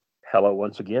Hello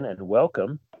once again, and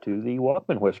welcome to the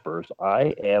Walkman Whisperers.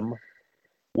 I am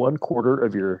one quarter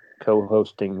of your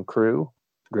co-hosting crew,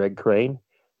 Greg Crane,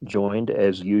 joined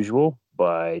as usual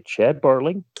by Chad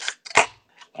Barling.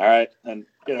 All right, and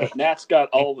Nat's got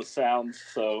all the sounds,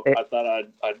 so I thought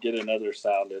I'd get another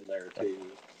sound in there too.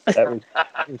 That was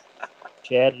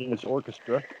Chad and his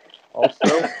orchestra.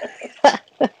 Also,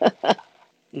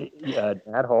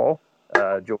 Nat Hall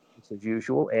joins us as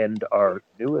usual, and our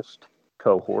newest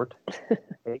cohort,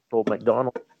 April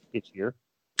McDonald, is here.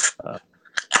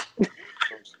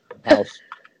 House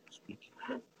speech.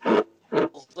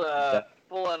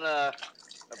 Pulling a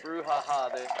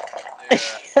brouhaha there.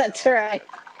 That's right.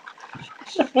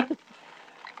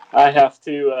 I have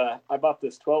to. I bought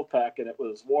this 12-pack and it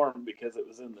was warm because it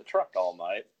was in the truck all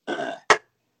night.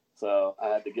 So I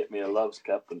had to get me a Love's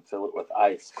cup and fill it with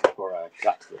ice before I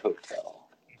got to the hotel.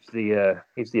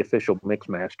 He's the official mix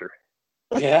master.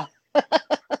 Yeah.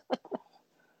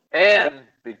 And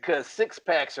because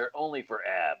 6-packs are only for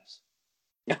abs.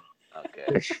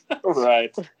 Okay.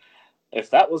 Right. If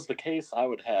that was the case, I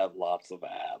would have lots of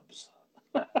abs.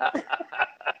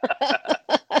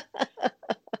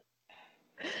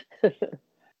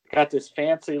 Got this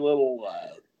fancy little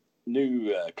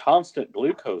new constant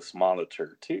glucose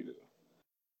monitor too.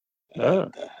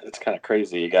 And it's kind of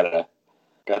crazy. You got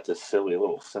this silly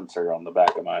little sensor on the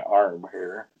back of my arm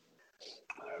here.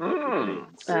 And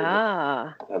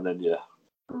then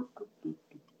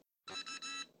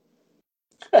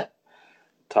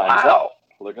time's up.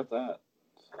 Look at that.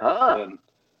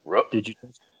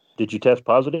 Did you test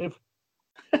positive?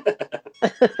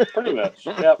 Pretty much.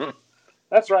 Yep.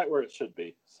 That's right where it should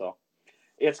be. So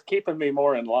it's keeping me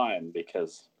more in line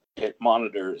because it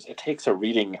takes a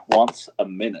reading once a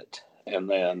minute. And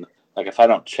then, like, if I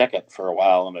don't check it for a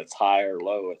while and it's high or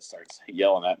low, it starts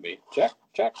yelling at me. Check,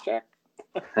 check, check.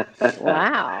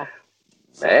 Wow.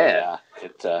 So, yeah.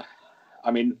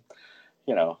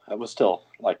 I was still,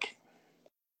 like,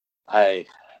 I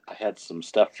had some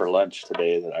stuff for lunch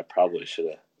today that I probably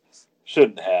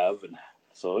shouldn't have. And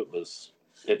so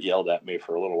it yelled at me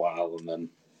for a little while and then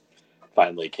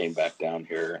finally came back down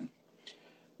here. And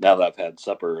now that I've had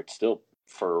supper, it's still,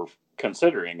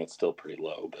 considering it's still pretty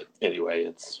low. But anyway,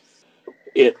 I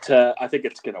think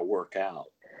it's going to work out.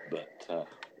 But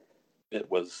it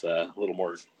was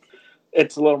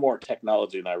it's a little more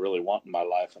technology than I really want in my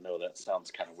life. I know that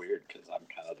sounds kind of weird because I'm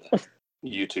kind of the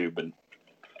YouTube and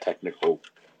technical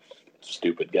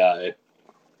stupid guy.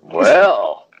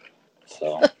 Well,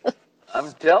 so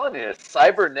I'm telling you,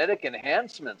 cybernetic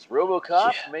enhancements,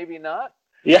 RoboCop, maybe not.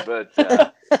 Yeah, but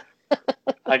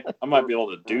I might be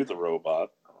able to do the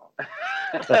robot.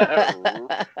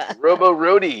 Robo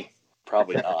Roadie,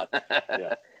 probably not.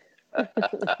 Yeah.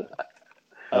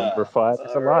 Number 5 is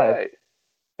alive. Right.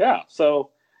 Yeah.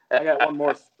 So I got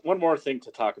one more thing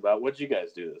to talk about. What did you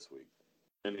guys do this week?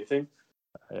 Anything?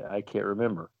 I can't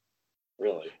remember.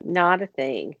 Really? Not a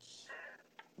thing.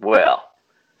 Well,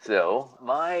 so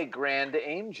my grand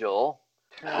angel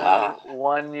turned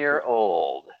 1 year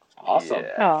old. Awesome.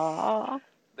 Yeah. Aww.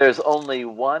 There's only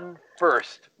one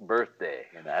first birthday,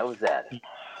 and I was at it.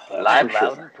 Live,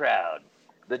 loud, and proud.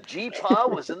 The G-Paw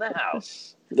was in the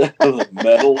house. The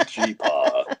metal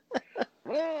G-Paw.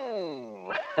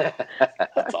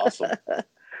 That's awesome.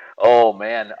 Oh,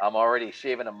 man, I'm already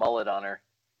shaving a mullet on her.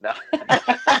 No.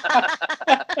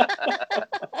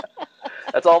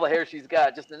 That's all the hair she's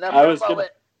got, just enough for a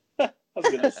mullet. I was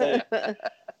going to say,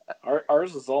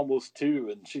 ours is almost 2,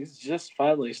 and she's just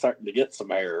finally starting to get some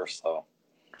hair, so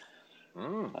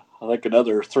I think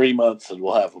another 3 months and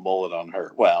we'll have a mullet on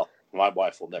her. Well, my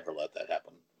wife will never let that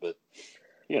happen, but,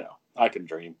 I can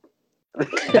dream.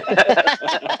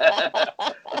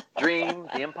 Dream,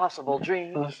 the impossible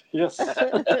dream. Yes.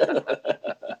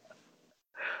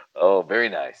 Oh, very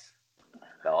nice.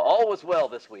 Now, all was well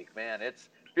this week, man. It's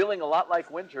feeling a lot like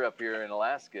winter up here in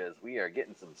Alaska as we are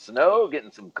getting some snow,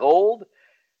 getting some cold,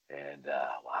 and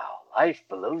wow, life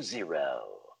below zero.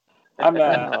 I'm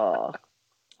no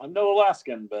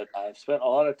Alaskan, but I've spent a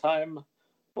lot of time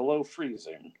below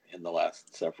freezing in the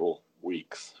last several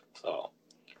weeks, so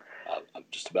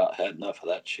I've just about had enough of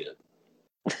that shit.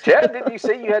 Chad, didn't you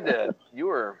say you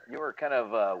were kind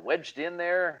of wedged in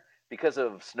there because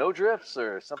of snowdrifts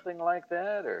or something like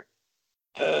that, or?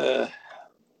 No,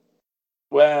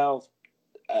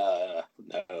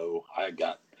 I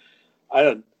don't.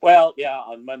 Well, yeah,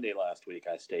 on Monday last week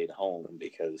I stayed home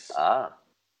because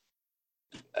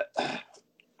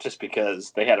just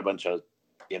because they had a bunch of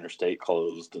interstate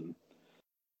closed and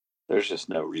there's just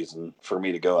no reason for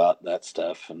me to go out and that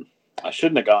stuff. And I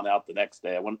shouldn't have gone out the next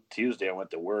day. Tuesday I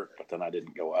went to work, but then I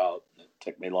didn't go out. It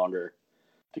took me longer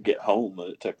to get home that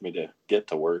it took me to get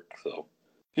to work. So,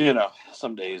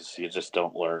 some days you just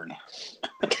don't learn.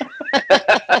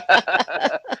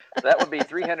 That would be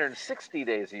 360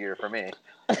 days a year for me.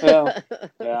 Yeah.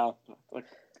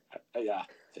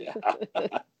 Yeah.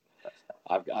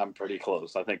 I'm pretty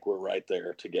close. I think we're right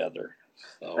there together.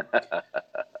 So,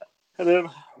 and then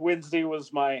Wednesday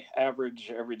was my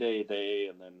average everyday day.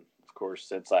 And then, of course,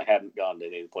 since I hadn't gone to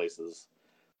any places,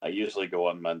 I usually go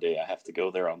on Monday. I have to go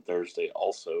there on Thursday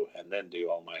also, and then do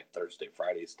all my Thursday,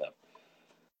 Friday stuff.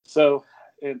 So,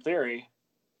 in theory,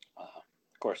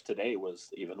 of course, today was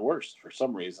even worse for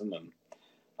some reason. And,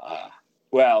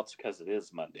 it's because it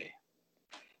is Monday.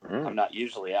 I'm not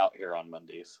usually out here on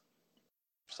Mondays.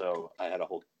 So I had a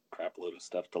whole crap load of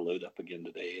stuff to load up again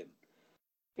today. And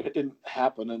it didn't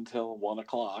happen until 1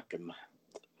 o'clock. And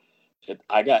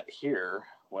I got here.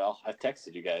 Well, I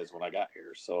texted you guys when I got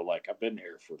here. So, I've been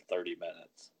here for 30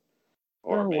 minutes.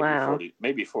 Or maybe wow. 40,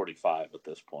 maybe 45 at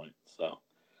this point. So,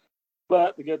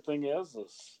 but the good thing is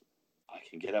I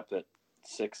can get up at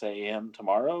 6 a.m.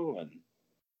 tomorrow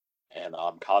and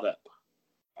I'm caught up.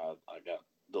 I got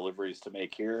deliveries to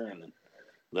make here, and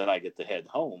then I get to head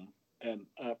home.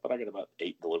 But I got about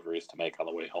 8 deliveries to make on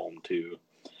the way home too.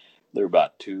 They're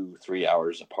about 2-3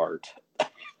 hours apart.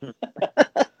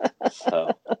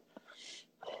 So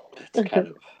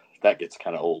it's that gets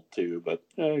kind of old too. But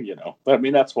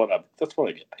that's what I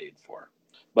get paid for.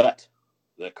 But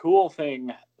the cool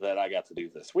thing that I got to do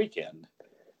this weekend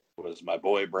was my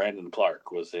boy Brandon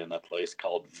Clark was in a place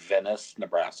called Venice,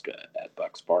 Nebraska at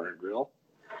Buck's Bar and Grill.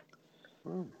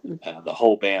 The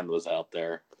whole band was out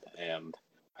there, and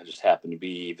I just happened to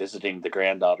be visiting the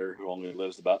granddaughter who only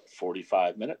lives about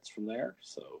 45 minutes from there.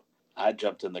 So I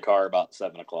jumped in the car about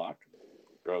 7 o'clock,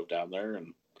 drove down there,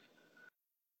 and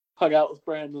hung out with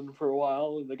Brandon for a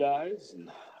while and the guys, and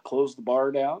closed the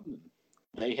bar down. And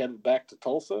they headed back to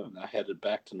Tulsa, and I headed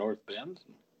back to North Bend.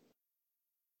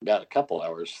 Got a couple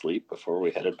hours sleep before we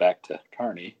headed back to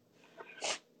Kearney.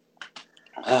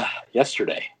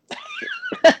 Yesterday.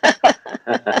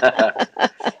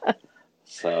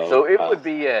 So it would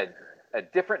be a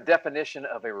different definition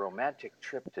of a romantic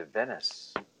trip to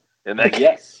Venice. In that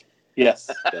case. Yes.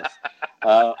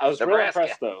 I was Nebraska. real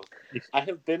impressed, though. I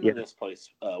have been to this place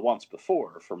once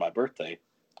before for my birthday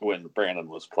when Brandon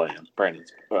was playing. Pardon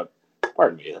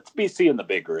me, it's BC in the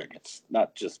Big Rig. It's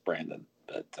not just Brandon,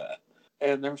 but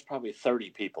and there was probably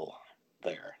 30 people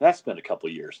there. That's been a couple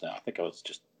of years now. I think I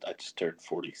just turned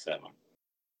 47.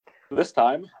 This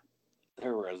time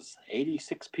there was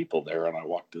 86 people there when I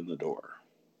walked in the door.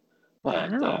 Wow.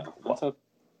 And that's a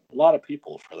lot of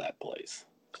people for that place.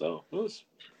 So it was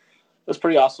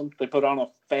pretty awesome. They put on a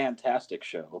fantastic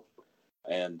show.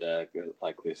 And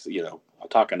like this, I'm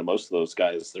talking to most of those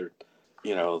guys. They're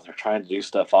trying to do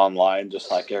stuff online just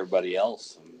like everybody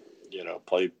else, and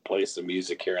play some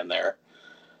music here and there.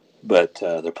 But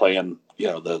they're playing.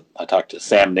 I talked to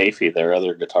Sam Nafee, their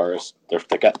other guitarist.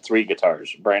 They got 3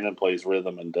 guitars. Brandon plays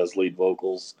rhythm and does lead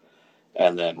vocals,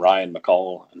 and then Ryan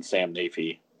McCall and Sam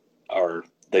Nafee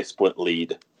they split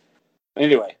lead.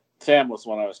 Anyway, Sam was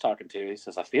one I was talking to. He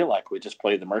says, I feel like we just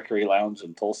play the Mercury Lounge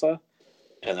in Tulsa,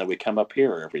 and then we come up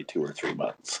here every 2 or 3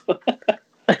 months.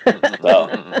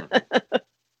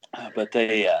 But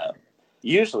they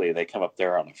usually they come up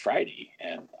there on a Friday,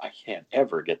 and I can't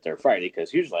ever get there Friday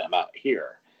because usually I'm out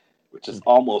here, which is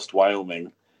almost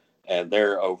Wyoming, and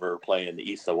they're over playing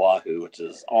East Oahu, which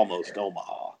is almost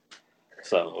Omaha.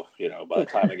 So, by the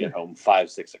time I get home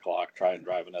 5-6 o'clock, try and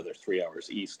drive another 3 hours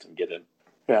east and get in.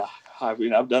 Yeah, I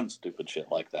mean, I've done stupid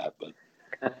shit like that, but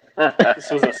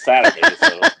this was a Saturday,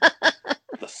 so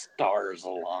the stars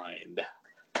aligned.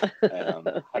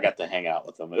 And I got to hang out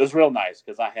with them. It was real nice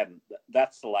because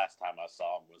that's the last time I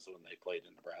saw them was when they played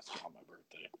in Nebraska on my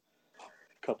birthday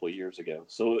a couple of years ago.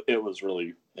 So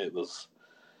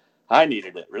I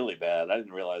needed it really bad. I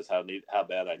didn't realize how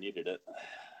bad I needed it.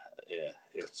 Yeah,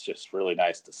 it's just really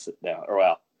nice to sit down.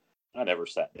 I never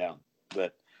sat down,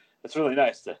 but it's really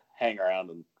nice to hang around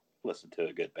and listen to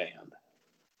a good band.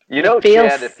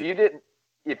 Chad, if you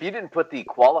didn't put the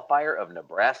qualifier of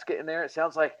Nebraska in there, it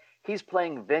sounds like he's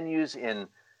playing venues in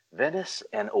Venice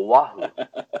and Oahu.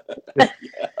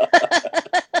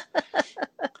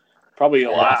 Probably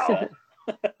Wow.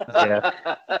 Yeah.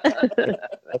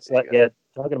 That's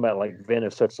talking about like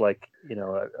Venice. That's like, I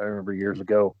remember years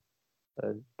ago,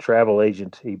 a travel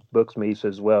agent, he books me. He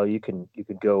says, well, you can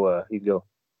go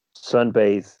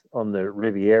sunbathe on the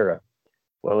Riviera.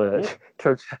 Well,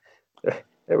 turns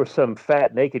there was some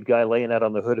fat naked guy laying out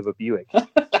on the hood of a Buick.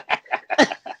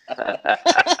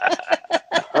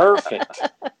 Perfect.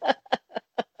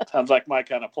 Sounds like my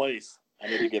kind of place. I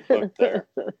need to get booked there.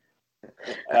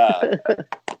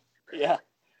 Yeah.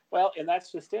 Well, and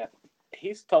that's just it.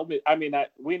 He's told me. I mean,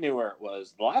 we knew where it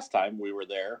was the last time we were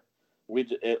there.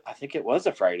 I think it was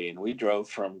a Friday, and we drove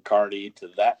from Kearney to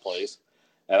that place.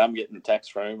 And I'm getting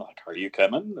texts from him like, "Are you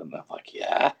coming?" And I'm like,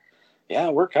 "Yeah, yeah,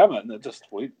 we're coming."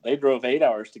 They drove 8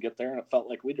 hours to get there, and it felt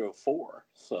like we drove 4.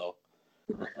 So,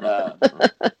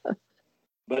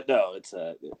 but no, it's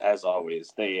as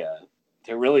always they're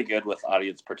really good with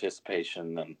audience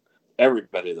participation, and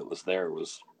everybody that was there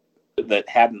that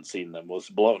hadn't seen them was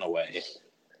blown away.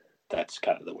 That's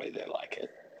kind of the way they like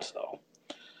it. So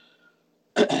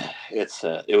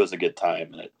it was a good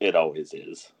time, and it always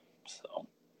is. So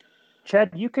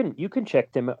Chad, you can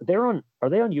check them out. Are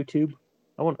they on YouTube?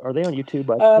 Are they on YouTube?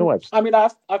 I mean,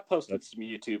 I've posted some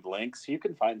YouTube links. You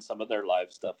can find some of their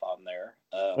live stuff on there.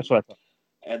 That's what I thought.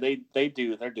 And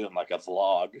they're doing like a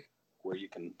vlog where you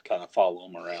can kind of follow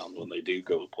them around when they do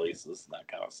go places and that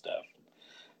kind of stuff.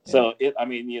 So I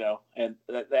mean, and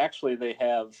actually they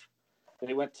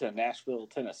went to Nashville,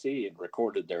 Tennessee, and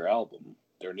recorded their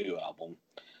new album,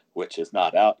 which is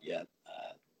not out yet.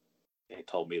 They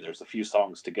told me there's a few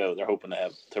songs to go. They're hoping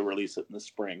to release it in the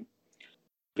spring.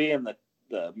 Being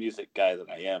the music guy that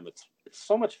I am, it's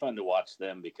so much fun to watch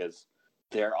them because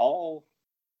they're all,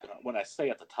 when I say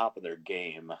at the top of their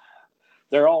game,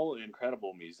 they're all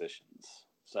incredible musicians.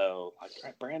 So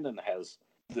like Brandon has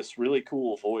this really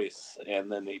cool voice,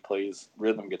 and then he plays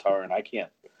rhythm guitar, and I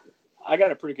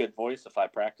got a pretty good voice if I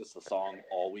practice the song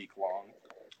all week long.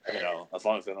 As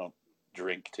long as I don't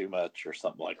drink too much or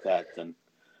something like that, then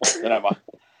I'm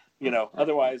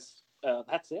otherwise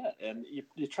that's it. And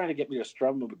you try to get me to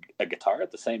strum a guitar at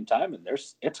the same time, and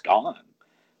it's gone.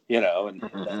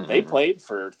 And they played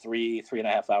for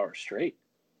 3.5 hours straight,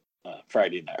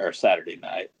 Friday night or Saturday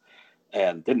night,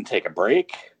 and didn't take a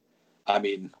break. I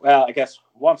mean, well, I guess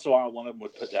once in a while one of them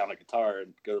would put down a guitar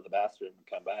and go to the bathroom and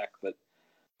come back, but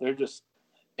they're just,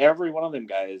 every one of them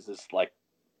guys is like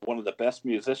one of the best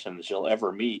musicians you'll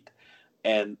ever meet.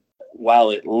 And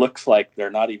while it looks like they're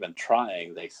not even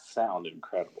trying, they sound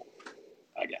incredible.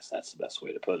 I guess that's the best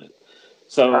way to put it.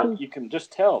 So you can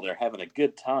just tell they're having a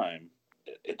good time.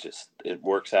 It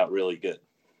works out really good.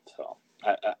 So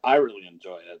I really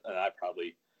enjoy it, and I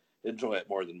probably enjoy it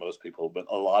more than most people, but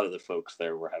a lot of the folks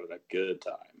there were having a good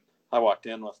time. I walked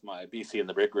in with my BC and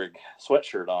the Big Rig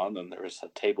sweatshirt on, and there was a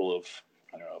table of,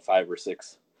 I don't know, 5 or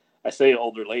 6. I say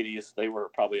older ladies. They were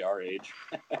probably our age.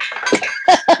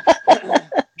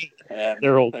 And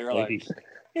they're old they were ladies.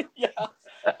 Like, yeah.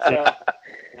 So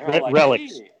they're like,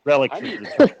 relics. hey, Relics. I need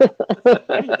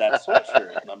that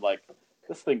sweatshirt. And I'm like,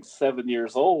 this thing's 7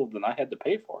 years old, and I had to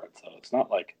pay for it. So it's not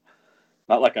like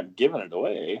I'm giving it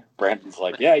away. Brandon's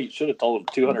like, yeah, you should have told him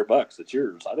 $200. It's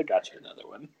yours. I'd have got you another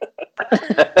one.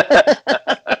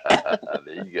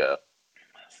 There you go.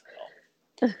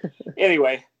 So,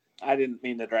 anyway, I didn't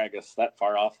mean to drag us that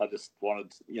far off. I just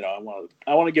wanted,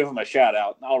 I want to give them a shout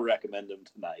out, and I'll recommend them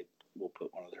tonight. We'll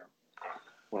put one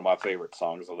of my favorite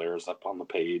songs of theirs up on the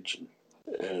page,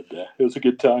 and it was a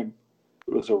good time.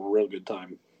 It was a real good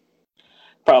time.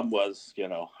 Problem was,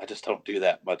 I just don't do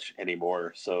that much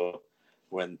anymore. So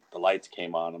when the lights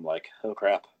came on, I'm like, oh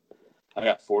crap, I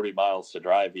got 40 miles to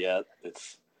drive yet.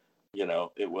 It's,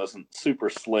 it wasn't super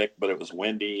slick, but it was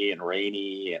windy and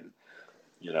rainy and,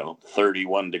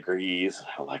 31 degrees.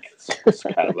 I'm like, it's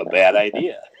kind of a bad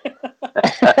idea.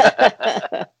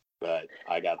 But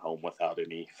I got home without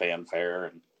any fanfare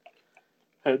and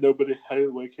I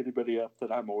didn't wake anybody up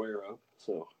that I'm aware of.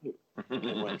 So it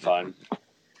went fine.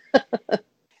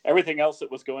 Everything else that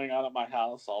was going on at my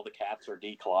house, all the cats are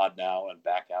declawed now and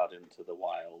back out into the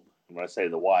wild. And when I say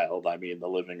the wild, I mean the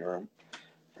living room.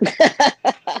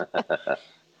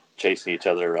 Chasing each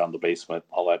other around the basement,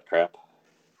 all that crap.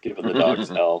 Giving the dogs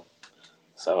hell.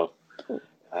 So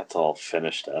that's all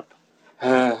finished up.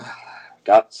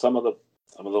 Got some of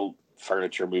the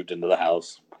furniture moved into the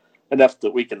house. Enough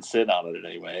that we can sit on it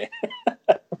anyway.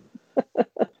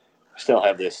 Still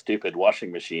have this stupid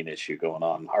washing machine issue going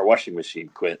on. Our washing machine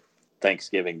quit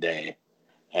Thanksgiving Day,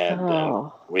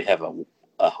 and we have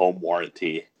a home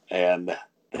warranty, and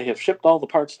they have shipped all the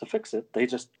parts to fix it. They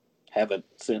just haven't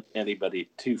sent anybody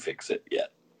to fix it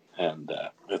yet, and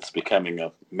it's becoming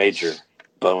a major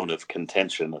bone of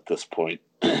contention at this point.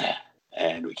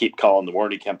 And we keep calling the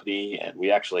warranty company, and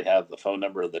we actually have the phone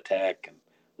number of the tech, and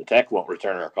the tech won't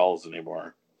return our calls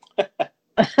anymore.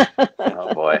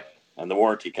 Oh boy. And the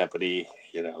warranty company,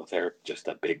 they're just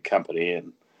a big company.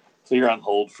 And so you're on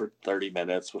hold for 30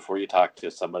 minutes before you talk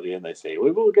to somebody, and they say, we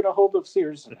will get a hold of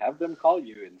Sears and have them call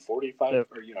you in 45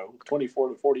 or 24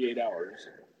 to 48 hours.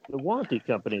 The warranty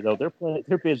company, though,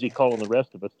 they're busy calling the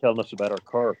rest of us, telling us about our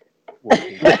car.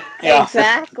 warranty. Yeah.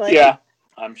 Exactly. Yeah,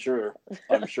 I'm sure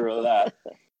of that.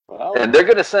 Well, And they're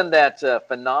going to send that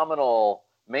phenomenal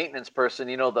maintenance person,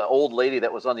 the old lady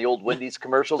that was on the old Wendy's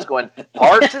commercials going,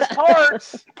 parts is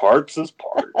parts. parts is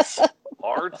parts.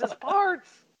 Parts is parts.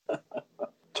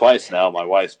 Twice now, my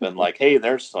wife's been like, "Hey,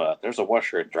 there's a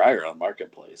washer and dryer on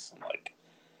Marketplace." I'm like,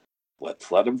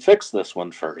 "Let's let him fix this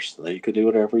one first. Then you can do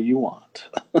whatever you want."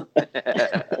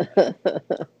 Yeah.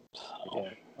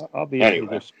 Obviously,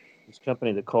 Anyway. this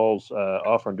company that calls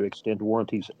offering to extend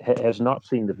warranties has not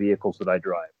seen the vehicles that I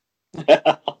drive.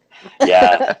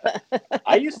 Yeah,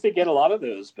 I used to get a lot of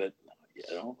those, but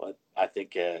but I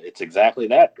think it's exactly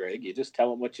that, Greg. You just tell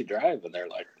them what you drive, and they're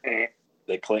like,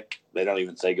 they click. They don't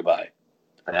even say goodbye.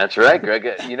 That's right, Greg.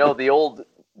 The old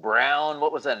brown,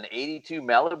 what was that, an 82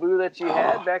 Malibu that you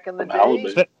had back in the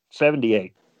Malibu. day?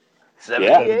 78.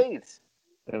 78.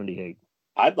 78.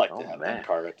 I'd like to have that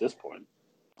car at this point.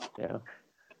 Yeah.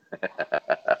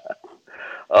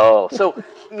 Oh, so,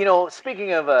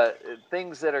 speaking of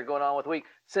things that are going on with the week,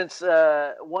 since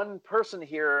one person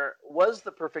here was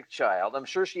the perfect child, I'm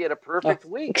sure she had a perfect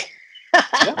week.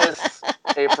 Miss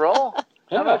April,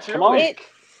 how about your week?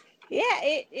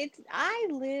 I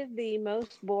live the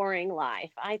most boring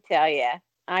life, I tell you.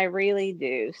 I really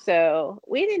do. So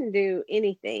we didn't do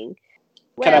anything.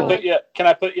 Can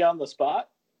I put you on the spot?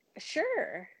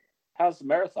 Sure. How's the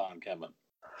marathon coming?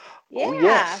 Yeah. Oh,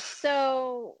 yes.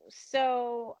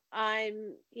 So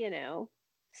I'm,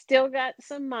 still got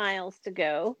some miles to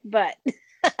go, but it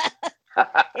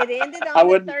ended on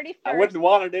the 31st. I wouldn't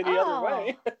want it any other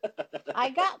way. I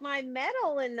got my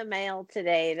medal in the mail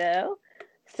today, though.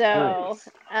 So, nice.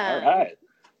 All right.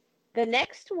 The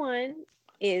next one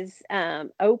is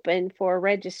open for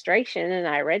registration, and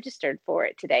I registered for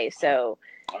it today. So,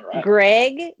 all right.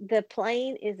 Greg, the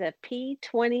plane is a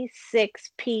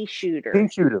P-26 pea shooter. Pea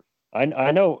shooter. I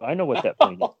know what that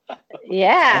plane is.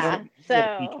 Yeah. I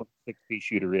know what a P-26 pea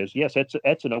shooter is. Yes,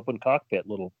 that's an open cockpit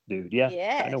little dude. Yeah.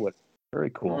 Yes. I know what. Very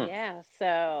cool. Yeah.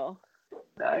 So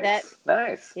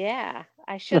nice. Yeah.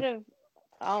 I should have.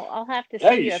 I'll have to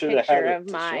send you a picture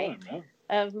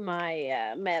of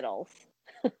my medals.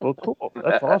 Well, cool.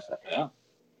 That's awesome.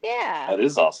 Yeah. That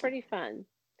is awesome. Pretty fun.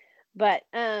 But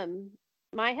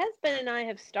my husband and I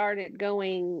have started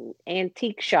going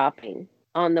antique shopping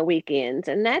on the weekends,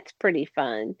 and that's pretty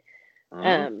fun.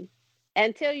 Mm-hmm.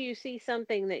 Until you see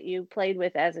something that you played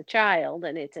with as a child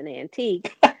and it's an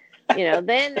antique,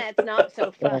 then that's not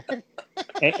so fun.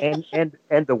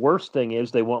 And the worst thing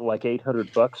is they want like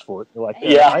 $800 for it. They're like,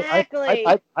 exactly.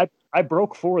 I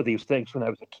broke 4 of these things when I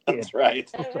was a kid. That's right.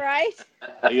 Right.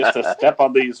 I used to step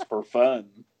on these for fun.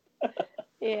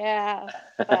 Yeah,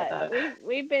 but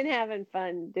we've been having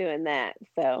fun doing that.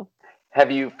 So, have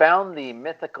you found the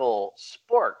mythical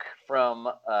spork from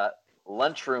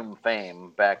lunchroom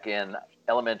fame back in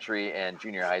elementary and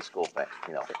junior high school fame?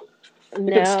 No.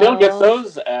 You can still get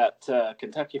those at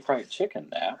Kentucky Fried Chicken,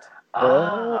 Nat.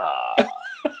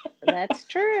 That's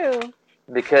true.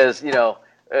 Because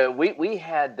we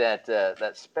had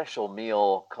that special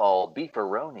meal called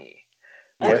beefaroni.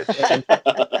 Yes.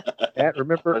 And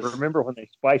remember when they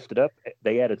spiced it up?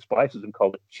 They added spices and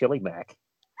called it chili mac.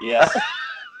 Yes.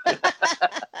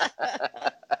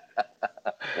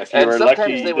 If you were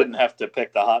lucky, you didn't have to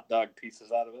pick the hot dog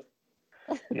pieces out of it.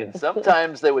 Yeah.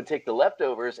 Sometimes they would take the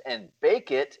leftovers and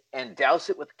bake it and douse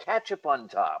it with ketchup on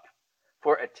top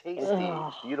for a tasty,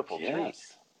 beautiful treat.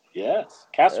 Yes,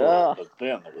 casserole. But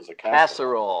then there was a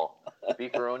casserole.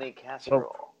 Beefaroni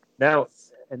casserole. Now,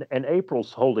 and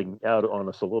April's holding out on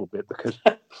us a little bit because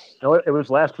it was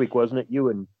last week, wasn't it? You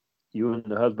and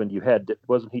the husband,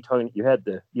 wasn't he telling you had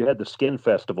the skin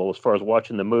festival as far as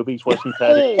watching the movies, wasn't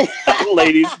that it?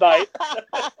 Ladies' night.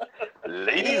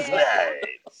 Ladies' night.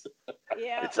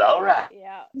 Yeah. It's all right.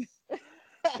 Yeah.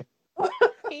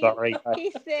 Sorry.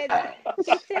 He said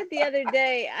the other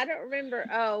day, I don't remember.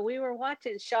 Oh, we were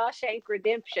watching Shawshank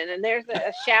Redemption, and there's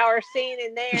a shower scene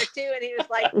in there too. And he was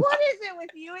like, "What is it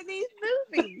with you in these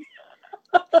movies?"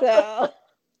 So,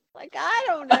 I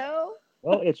don't know.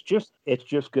 Well, it's just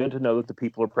good to know that the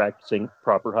people are practicing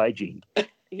proper hygiene.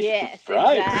 Yes,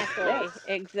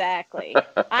 exactly.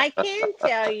 I can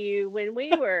tell you when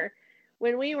we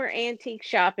were antique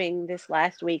shopping this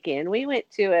last weekend, we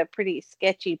went to a pretty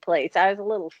sketchy place. I was a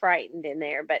little frightened in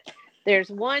there, but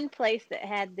there's one place that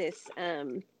had this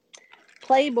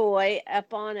Playboy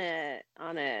up on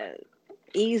a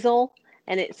easel,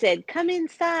 and it said, "Come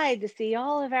inside to see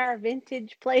all of our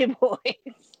vintage Playboys."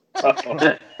 Well,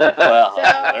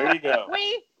 there you go.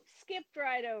 We skipped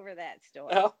right over that store.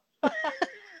 Well,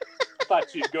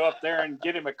 thought you'd go up there and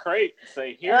get him a crate and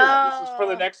say, "Here, this is for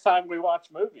the next time we watch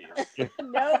movies."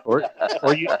 Nope. Or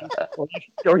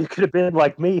you could have been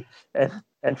like me and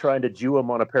trying to Jew him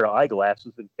on a pair of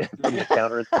eyeglasses and from the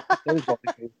counter.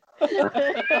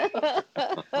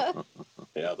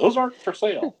 Yeah, those aren't for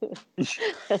sale.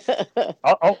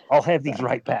 I'll have these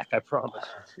right back. I promise.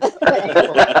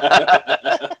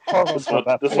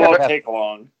 This won't take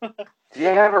long. Do you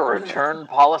have a return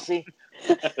policy?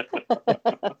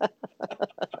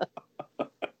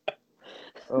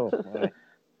 Oh my.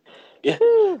 Yeah.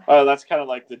 Oh, that's kind of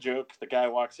like the joke. The guy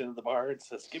walks into the bar and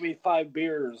says, "Give me 5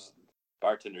 beers."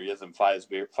 Bartender gives him 5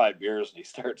 beers, and he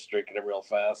starts drinking them real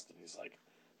fast. And he's like,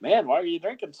 "Man, why are you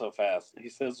drinking so fast?" And he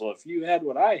says, "Well, if you had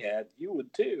what I had, you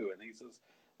would too." And he says,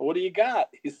 "Well, what do you got?"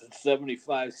 He said,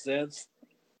 75 cents.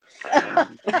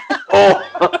 Oh.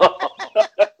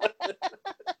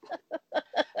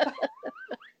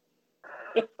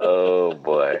 Oh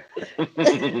boy.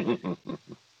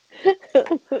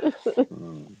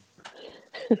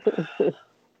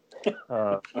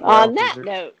 On that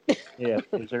note. Yeah.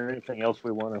 Is there anything else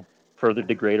we want to further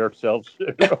degrade ourselves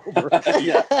over?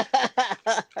 Yeah.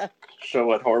 Show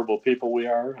what horrible people we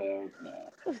are.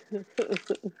 No.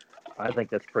 I think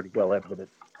that's pretty well evident.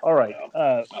 All right.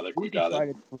 I think we got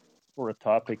decided it. for a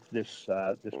topic this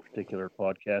particular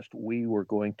podcast, we were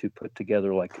going to put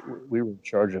together, like, we were in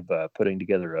charge of putting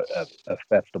together a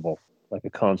festival, like a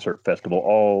concert festival,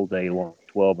 all day long,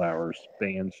 12 hours,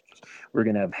 bands. We're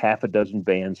going to have half a dozen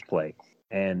bands play,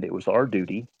 and it was our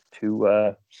duty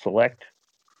to select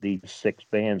these 6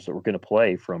 bands that were going to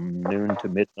play from noon to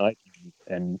midnight,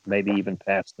 and maybe even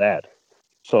past that.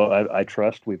 So I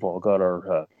trust we've all got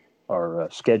our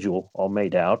schedule all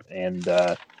made out, and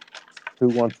who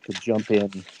wants to jump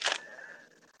in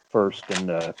first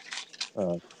and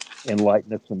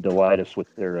enlighten us and delight us with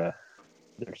their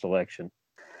selection?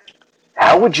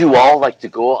 How would you all like to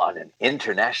go on an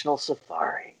international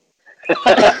safari?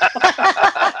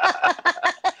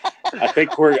 I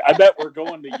bet we're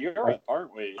going to Europe,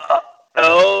 aren't we?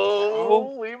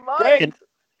 Oh, we might.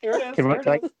 Here it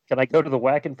is. Can I go to the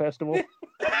Whacking Festival?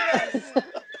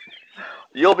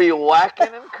 You'll be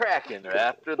whacking and cracking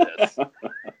after this.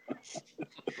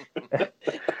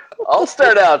 I'll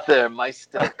start out there,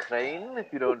 Meister Crane,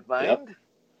 if you don't mind.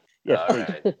 Yes,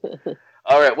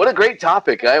 All right. What a great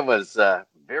topic. I was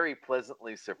very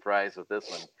pleasantly surprised with this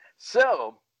one.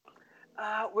 So,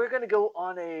 we're going to go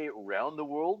on a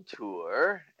round-the-world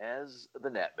tour, as the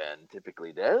Nat Band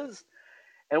typically does.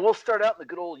 And we'll start out in the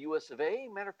good old US of A.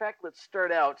 Matter of fact, let's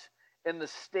start out in the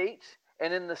state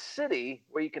and in the city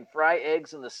where you can fry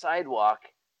eggs on the sidewalk,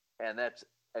 and that's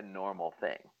a normal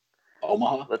thing.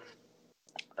 Omaha?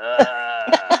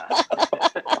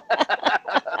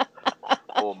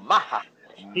 Omaha.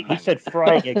 He said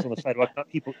frying eggs on the sidewalk, not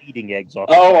people eating eggs off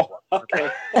the sidewalk. Okay.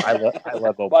 I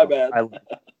love Omaha. My bad.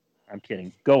 I'm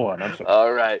kidding. Go on. I'm sorry.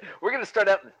 All right. We're going to start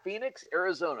out in Phoenix,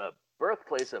 Arizona,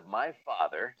 birthplace of my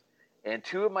father and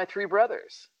 2 of my 3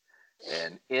 brothers.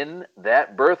 And in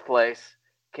that birthplace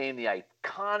came the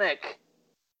iconic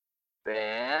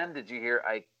band. Did you hear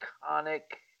iconic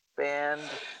band?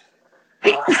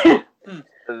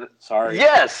 Sorry.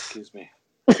 Yes. Excuse me.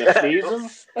 The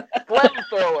Seasons?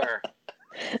 Flamethrower.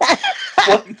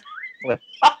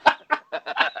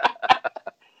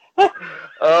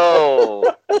 Oh.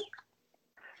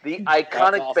 The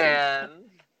iconic awesome. band.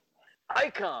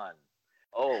 Icon.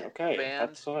 Oh, okay. band.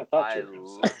 That's what I thought you were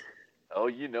going to say. Oh,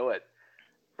 you know it.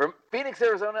 From Phoenix,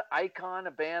 Arizona, Icon,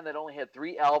 a band that only had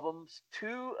 3 albums.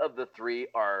 2 of the 3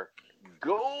 are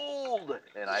gold,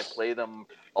 and I play them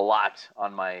a lot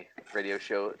on my radio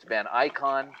show. It's band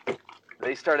Icon.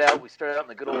 We start out in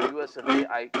the good old US of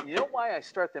A. You know why I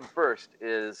start them first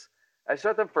is I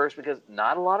start them first because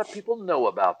not a lot of people know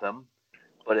about them,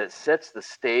 but it sets the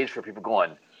stage for people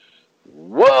going,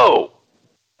 whoa,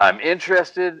 I'm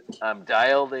interested, I'm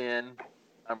dialed in,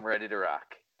 I'm ready to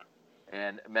rock.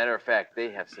 And matter of fact, they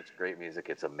have such great music,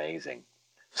 it's amazing.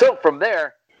 So from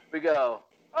there, we go,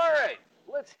 all right,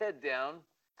 let's head down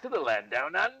to the land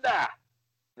down under.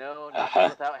 No, nothing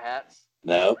without hats.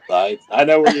 No, I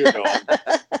know where you're going.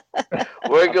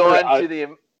 We're going to the...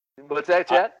 What's that,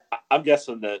 Chad? I'm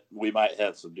guessing that we might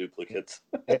have some duplicates.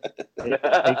 Hey, you're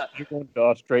going to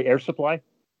Australia Air Supply?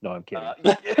 No, I'm kidding.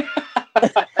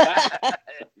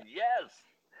 Yes.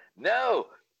 No.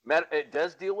 It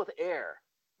does deal with air.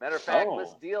 Matter of fact,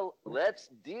 let's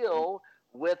deal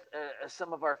with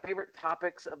some of our favorite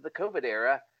topics of the COVID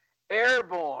era.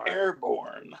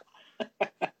 Airborne.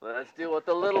 Let's deal with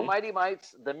the little mighty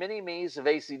mites, the mini me's of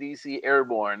AC/DC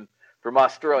Airborne from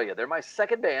Australia. They're my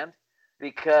second band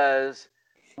because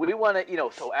we want to,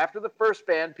 so after the first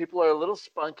band, people are a little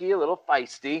spunky, a little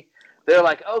feisty. They're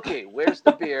like, okay, where's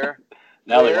the beer?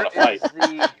 Now they want to fight.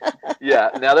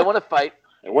 Now they want to fight.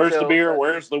 And where's the beer?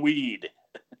 Where's the weed?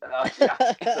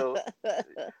 Yeah.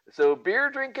 So beer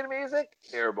drinking music,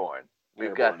 airborne.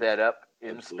 We've got that up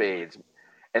in spades.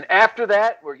 And after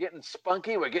that, we're getting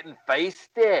spunky. We're getting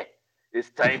feisty. It's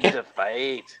time to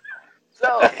fight.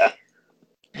 So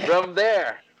from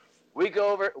there, we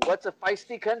go over. What's a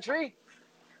feisty country?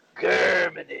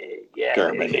 Germany. Yeah.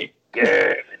 Germany.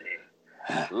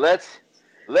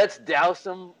 Let's douse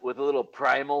them with a little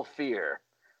Primal Fear.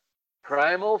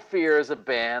 Primal Fear is a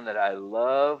band that I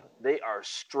love. They are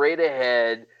straight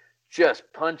ahead, just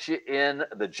punch it in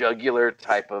the jugular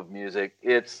type of music.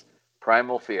 It's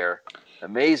Primal Fear.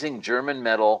 Amazing German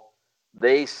metal.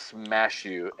 They smash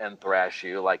you and thrash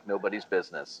you like nobody's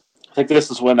business. I think this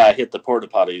is when I hit the porta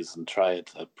potties and try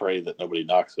to pray that nobody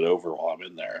knocks it over while I'm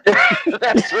in there.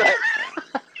 That's right.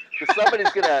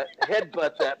 Somebody's going to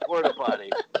headbutt that porta potty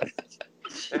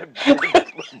and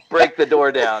break the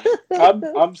door down.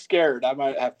 I'm scared. I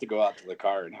might have to go out to the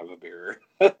car and have a beer.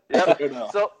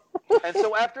 Yep. So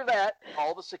after that,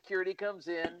 all the security comes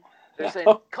in. They're saying,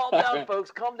 "Calm down,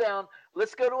 folks. Calm down.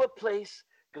 Let's go to a place.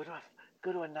 Go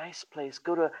to a nice place.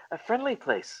 Go to a friendly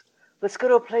place. Let's go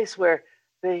to a place where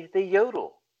they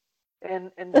yodel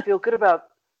and feel good about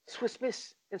Swiss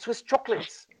Miss and Swiss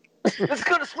chocolates. Let's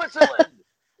go to Switzerland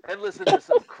and listen to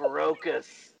some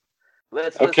Crocus.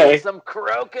 Let's listen to some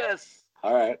Crocus."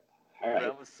 All right.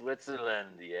 From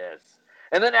Switzerland, yes.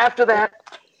 And then after that,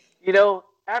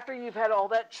 after you've had all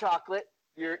that chocolate,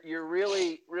 you're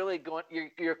really going.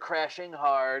 You're crashing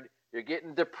hard. You're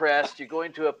getting depressed. You're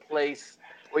going to a place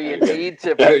where you need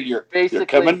to you're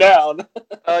coming down.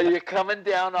 You're coming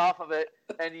down off of it,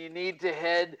 and you need to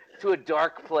head to a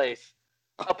dark place,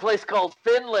 a place called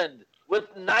Finland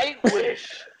with Nightwish.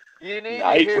 You need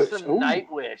to hear some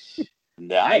Nightwish.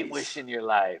 Nice. Nightwish in your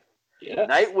life. Yes.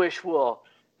 Nightwish will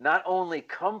not only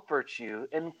comfort you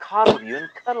and coddle you and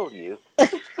cuddle you.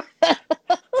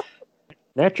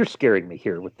 Now you're scaring me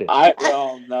here with this. I'm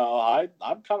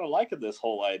kind of liking this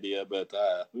whole idea, but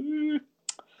I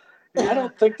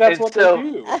don't think that's what they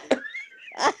do.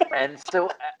 And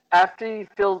so after you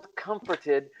feel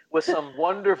comforted with some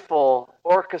wonderful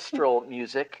orchestral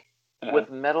music,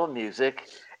 with metal music,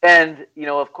 and,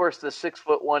 of course, the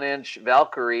 6'1"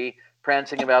 Valkyrie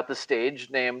prancing about the stage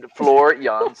named Floor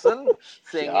Jansen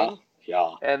singing.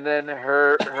 Yeah. And then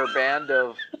her band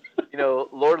of,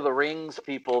 Lord of the Rings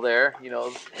people there,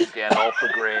 Gandalf the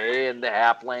Grey and the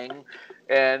Halfling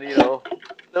and,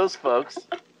 those folks.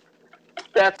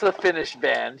 That's a Finnish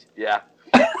band. Yeah.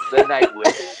 The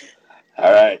Nightwish.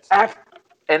 All right.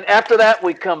 And after that,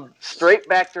 we come straight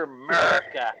back to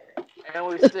America. And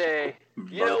we say,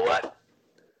 you know what?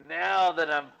 Now that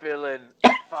I'm feeling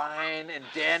fine and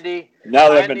dandy. Now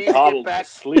that I've been coddled to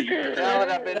sleep. Now that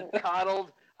I've been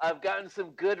coddled, I've gotten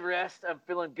some good rest. I'm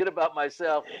feeling good about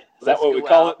myself. Is that what we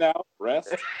call it now?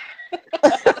 Rest?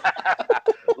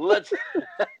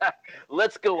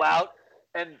 Let's go out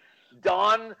and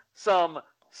don some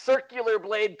circular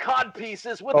blade cod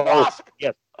pieces with wasp.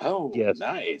 Yes. Oh, yes.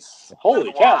 Nice.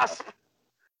 Holy cow. Wasp.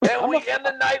 And we end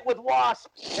the night with wasp.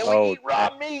 And we eat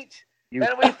raw meat. And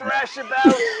we thrash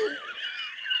about.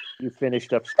 You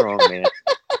finished up strong, man.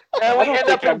 And we end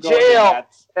up in jail.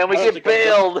 And we get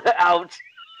bailed out.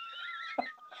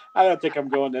 I don't think I'm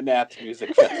going to Nat's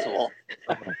Music Festival.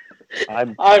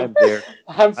 I'm there.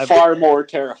 I'm far more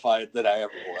terrified than I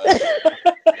ever was.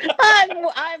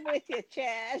 I'm with you,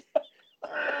 Chad.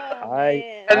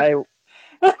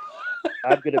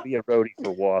 I'm going to be a roadie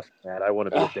for Wasp, Matt. I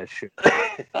want to be at that shit.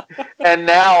 And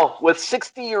now, with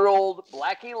 60-year-old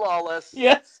Blackie Lawless,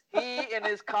 yes, he and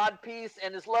his codpiece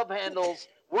and his love handles,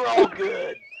 we're all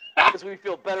good because we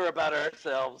feel better about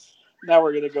ourselves. Now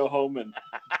we're going to go home and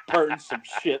burn some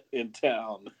shit in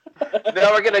town.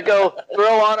 Now we're going to go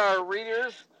throw on our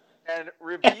readers and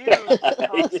review the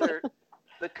concert.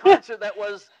 The concert that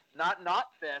was not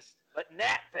Fest, but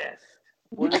Nat Fest.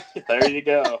 There you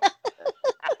go.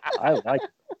 I like it.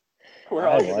 We're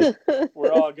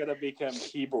all going to become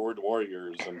keyboard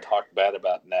warriors and talk bad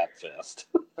about NatFest.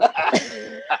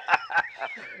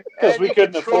 Because we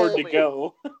couldn't afford to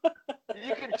go.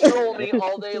 You can troll me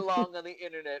all day long on the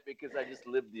internet because I just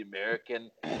live the American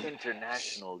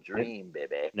international dream,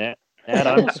 baby. Nat,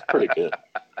 I'm pretty good.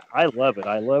 I love it.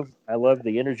 I love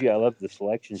the energy. I love the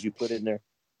selections you put in there.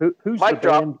 Who's Mic the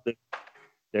drop. band?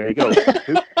 There you go.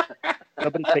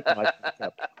 Somebody take my mic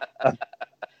up.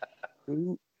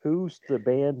 Who's the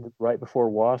band right before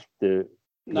Wasp? The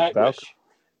Nightwish.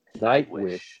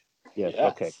 Nightwish. Yes.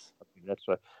 Okay. That's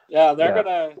what. Yeah, they're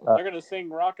Yeah. gonna sing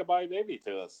 "Rockabye Baby"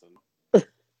 to us and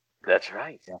That's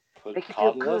right. Make you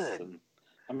feel coddle us. good. And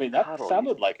I mean, that Coddle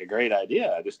sounded like a great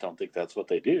idea. I just don't think that's what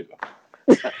they do.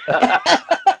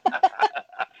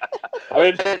 I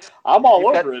mean, I'm all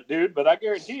over it, dude. But I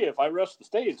guarantee you, if I rush the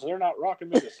stage, they're not rocking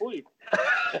me to sleep.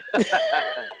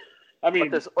 I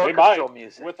mean, this they orchestral might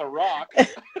music with a rock.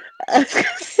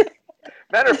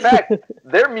 Matter of fact,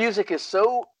 their music is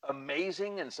so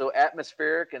amazing and so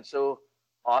atmospheric and so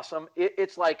awesome.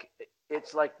 It's like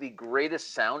the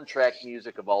greatest soundtrack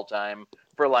music of all time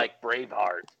for like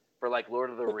Braveheart, for like Lord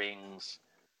of the Rings,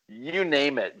 you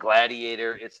name it,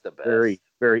 Gladiator. It's the best. Very,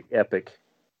 very epic.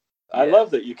 I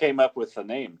love that you came up with the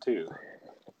name too.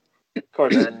 Of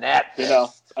course, I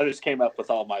just came up with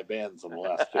all my bands in the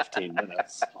last 15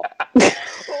 minutes.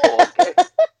 Oh, okay.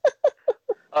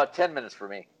 10 minutes for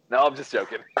me. No, I'm just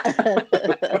joking.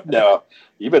 No,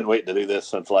 you've been waiting to do this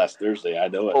since last Thursday. I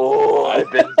know it. Oh,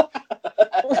 I've been.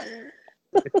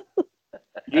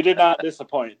 You did not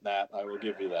disappoint, Nat. I will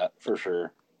give you that for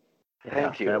sure.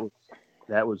 Thank you.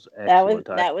 That was excellent.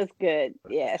 That was good.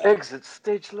 Yes. Exit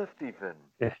stage left even.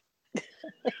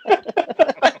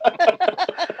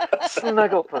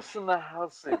 Snugglepuss in the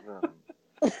house even.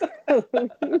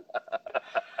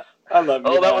 I love you.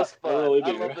 Oh, that was fun. I really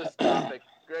do. love this topic.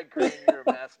 Greg Crane, you're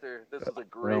a master. This is a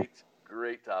great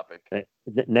topic.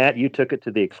 Nat, you took it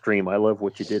to the extreme. I love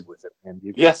what you did with it, man.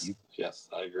 Yes,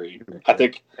 I agree. I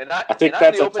think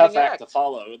that's a tough act to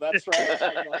follow. That's right.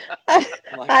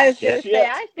 I was going to say,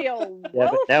 I feel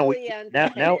woefully now we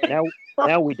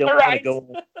don't want to go.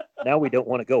 Now we don't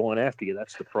want to go on after you.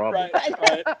 That's the problem.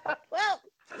 Right. Well,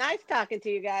 nice talking to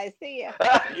you guys. See ya.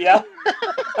 Yeah.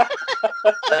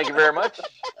 Thank you very much.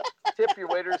 Tip your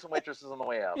waiters and waitresses on the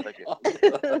way out. Thank you.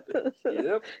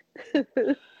 Yep.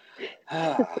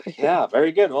 Yeah,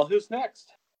 very good. Well, who's next?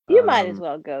 You might as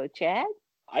well go, Chad.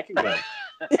 I can go.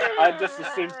 I just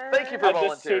assumed. Thank you for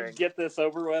volunteering. Get this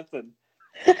over with, and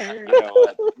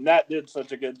Nat did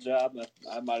such a good job that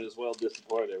I might as well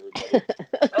disappoint everybody.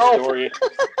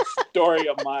 Story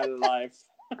of my life.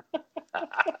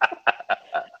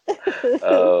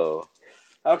 Oh.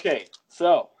 Okay,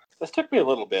 so this took me a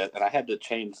little bit, and I had to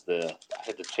change the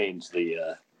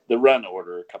run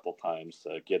order a couple times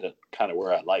to get it kind of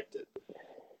where I liked it.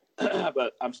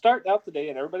 But I'm starting out the day,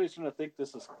 and everybody's going to think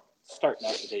this is starting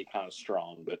out the day kind of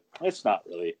strong, but it's not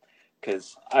really,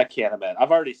 because I can't imagine.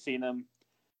 I've already seen them.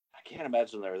 I can't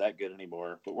imagine they're that good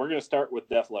anymore. But we're going to start with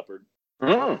Def Leppard.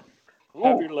 Mm.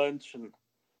 Have your lunch and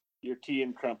your tea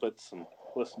and crumpets, and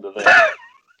listen to them.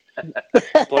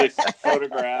 Play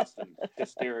Photographs and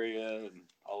Hysteria and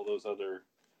all those other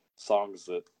songs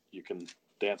that you can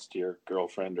dance to your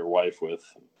girlfriend or wife with.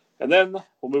 And then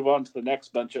we'll move on to the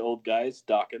next bunch of old guys,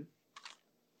 Dokken.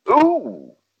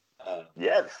 Ooh.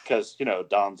 Yes. Because,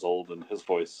 Don's old and his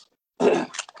voice,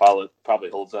 while it probably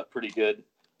holds up pretty good,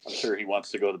 I'm sure he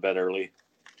wants to go to bed early.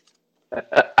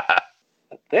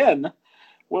 Then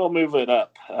we'll move it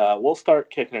up. We'll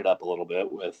start kicking it up a little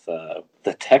bit with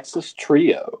the Texas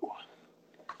Trio.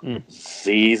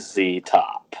 ZZ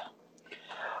Top.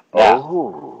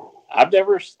 Now,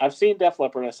 I've seen Def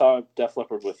Leppard. I saw Def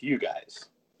Leppard with you guys,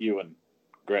 you and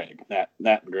Greg, Nat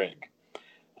and Greg,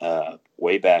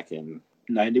 way back in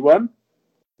 '91.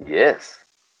 Yes,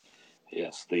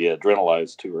 the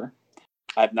Adrenalize tour.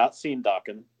 I've not seen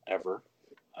Dokken ever.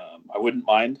 I wouldn't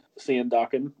mind seeing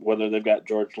Dokken, whether they've got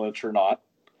George Lynch or not.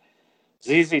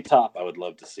 ZZ Top, I would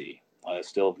love to see. I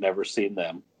still have never seen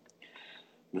them.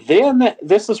 Then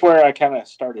this is where I kind of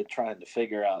started trying to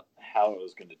figure out how I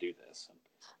was going to do this.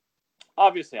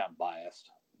 Obviously, I'm biased,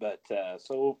 but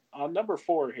so on number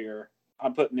 4 here,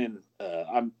 I'm putting in.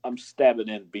 I'm stabbing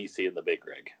in BC and the Big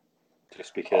Rig,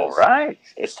 just because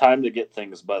it's time to get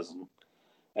things buzzing,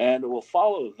 and we'll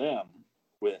follow them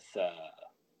with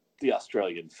the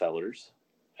Australian fellers,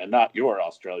 and not your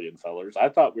Australian fellers. I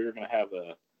thought we were going to have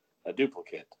a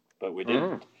duplicate, but we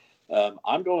didn't.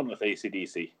 I'm going with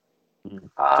AC/DC.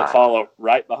 To follow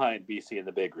right behind BC and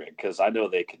the Big Rig, because I know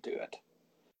they could do it.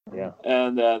 Yeah.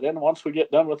 And then once we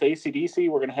get done with AC/DC,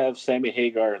 we're going to have Sammy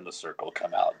Hagar and the Circle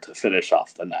come out to finish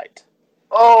off the night.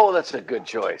 Oh, that's a good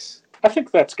choice. I think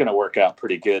that's going to work out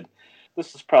pretty good.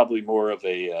 This is probably more of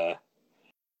a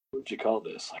what would you call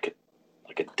this? Like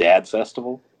a dad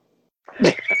festival.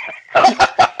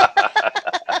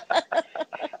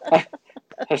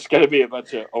 There's going to be a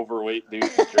bunch of overweight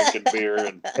dudes drinking beer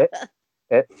and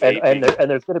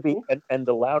there's going to be and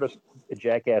the loudest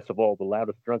jackass of all, the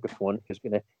loudest, drunkest one is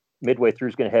going to midway through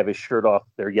is going to have his shirt off.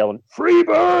 They're yelling, "Free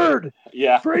bird!"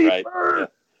 Yeah, free bird.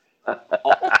 Yeah.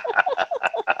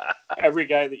 Every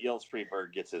guy that yells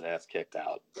Freebird gets his ass kicked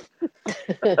out.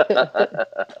 But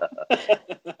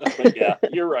yeah,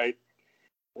 you're right.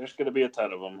 There's going to be a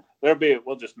ton of them.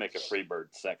 We'll just make a Freebird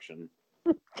section.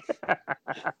 Then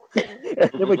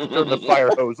we can turn the fire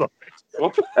hose on.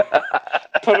 We'll put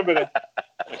them in a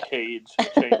cage,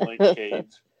 chain link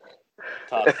cage.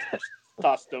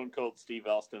 Toss Stone Cold Steve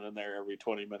Austin in there every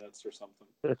 20 minutes or something.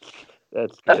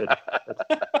 That's good.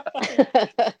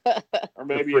 Or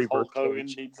maybe if Hulk Hogan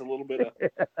needs a little bit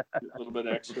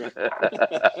extra.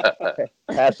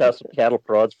 Pass out some cattle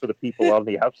prods for the people on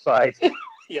the outside.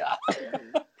 Yeah.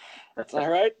 That's all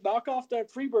right. Knock off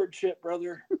that Freebird shit,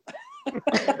 brother.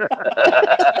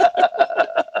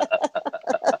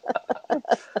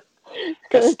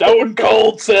 Stone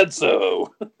Cold said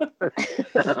so.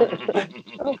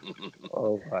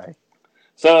 Oh my!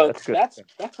 So that's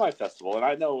my festival, and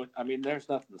I know. I mean, there's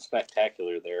nothing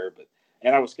spectacular there,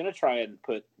 and I was going to try and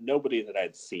put nobody that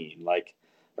I'd seen, like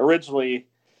originally,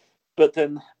 but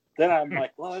then I'm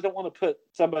like, well, I don't want to put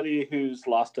somebody who's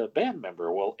lost a band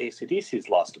member. Well, AC/DC's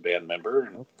lost a band member,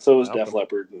 and so is Def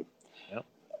Leppard. And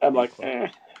I'm like,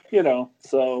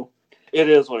 so it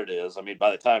is what it is. I mean,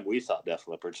 by the time we saw Def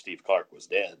Leppard, Steve Clark was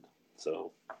dead.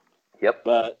 So, yep.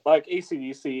 But like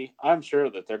AC/DC, I'm sure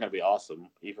that they're going to be awesome,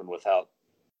 even without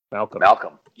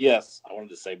Malcolm. Yes, I wanted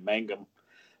to say Mangum,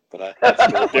 but that's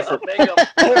a different.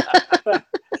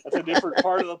 That's a different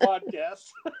part of the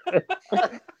podcast.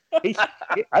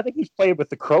 I think he's playing with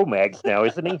the Cro-Mags now,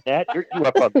 isn't he? Nat, you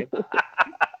up on him?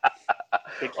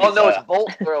 Oh no, it's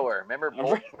Bolt Thrower. Remember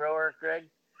Bolt Thrower, Greg?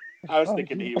 I was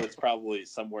thinking he was probably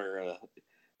somewhere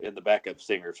in the backup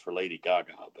singers for Lady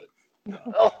Gaga, but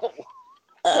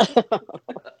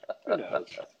who knows?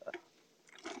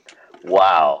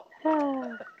 Wow.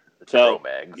 So,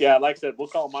 Cro-Mags. yeah, like I said, we'll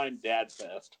call mine Dad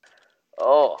Fest.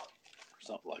 Oh. Or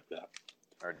something like that.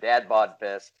 Or Dad Bod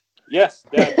Fest. Yes,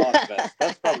 Dad Bod Fest.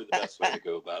 That's probably the best way to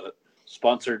go about it.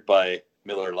 Sponsored by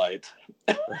Miller Lite.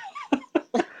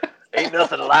 Ain't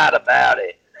nothing light about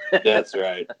it. That's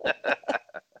right.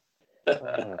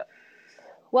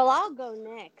 Well, I'll go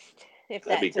next, if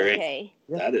That'd be that's great. okay.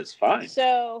 That is fine.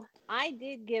 So I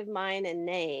did give mine a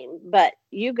name, but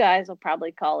you guys will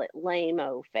probably call it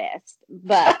Lame-O Fest.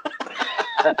 But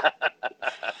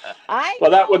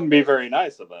well, that wouldn't be very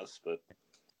nice of us, but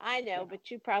I know, but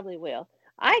you probably will.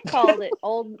 I called it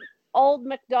Old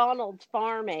McDonald's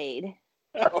Farm Aid.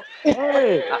 Oh.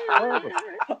 Hey,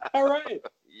 all right.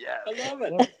 Yeah, I love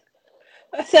it.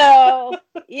 So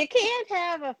you can't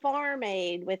have a Farm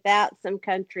Aid without some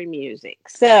country music.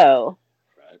 So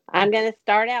I'm going to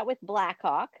start out with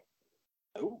Blackhawk.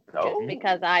 Just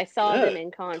because I saw them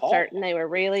in concert and they were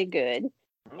really good.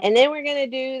 And then we're going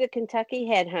to do the Kentucky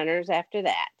Headhunters after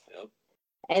that. Yep.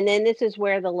 And then this is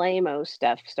where the lame-o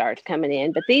stuff starts coming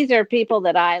in. But these are people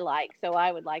that I like, so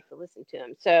I would like to listen to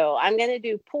them. So I'm going to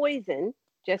do Poison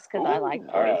just because I like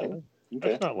Poison. Right.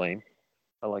 Okay. That's not lame.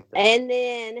 I like that. And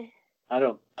then I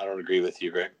don't agree with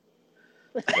you, Greg.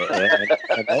 and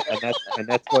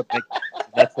that's what makes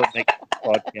the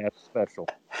podcast special.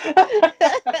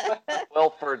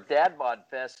 Well, for Dad Bod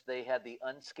Fest, they had the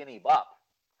Unskinny Bop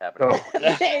happening.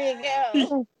 There you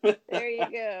go. There you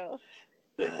go.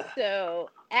 So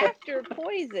after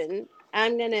Poison,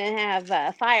 I'm going to have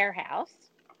Firehouse.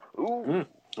 Ooh.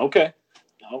 Okay.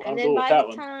 I'll And go then with by that the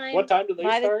one. time, What time do they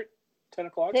start? 10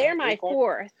 o'clock? They're my o'clock?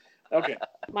 fourth. Okay.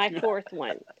 My fourth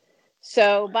one.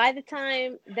 So by the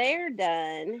time they're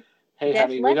done, hey, Def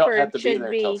honey, we don't have to be should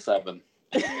there till 7.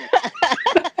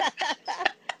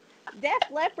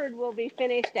 Def Leppard will be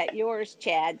finished at yours,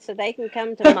 Chad, so they can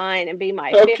come to mine and be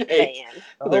my fifth band.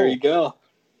 There you go.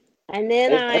 And then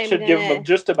that should give them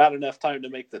just about enough time to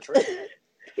make the trip.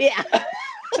 Yeah.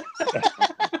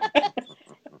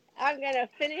 I'm going to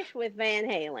finish with Van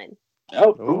Halen.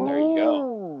 Oh, there you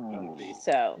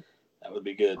go. That would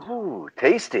be good. Ooh,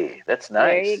 tasty. That's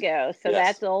nice. There you go. So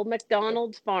that's Old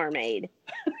McDonald's Farm Aid.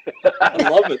 I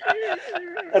love it.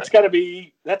 That's got to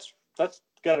be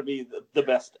the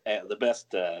best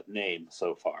name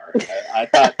so far. I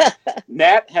thought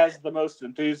Nat has the most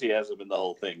enthusiasm in the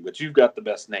whole thing, but you've got the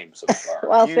best name so far.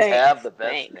 Well, you have the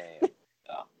best name.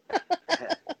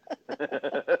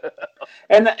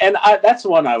 and that's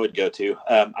one I would go to.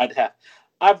 I'm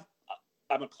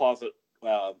a closet.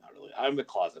 Well, not really. I'm a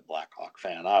closet Blackhawk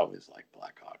fan. I always liked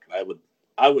Blackhawk.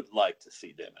 I would like to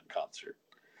see them in concert.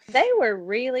 They were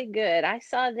really good. I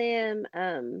saw them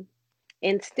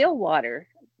in Stillwater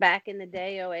back in the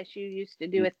day. OSU used to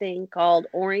do a thing called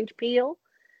Orange Peel,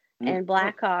 and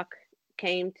Blackhawk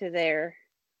came to their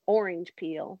Orange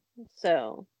Peel.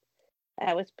 So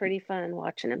that was pretty fun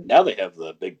watching them. Now they have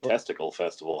the big testicle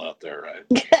festival out there, right?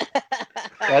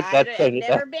 That I've thing,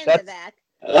 never been to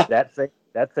that.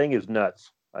 that thing is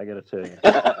nuts. I got to tell you,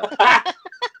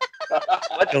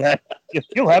 What,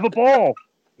 you'll have a ball.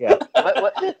 Yeah,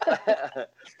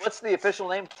 what's the official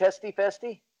name? Testy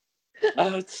Festy?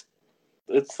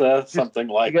 It's something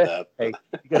like you that. hey,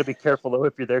 you got to be careful though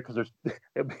if you're there because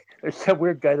there's some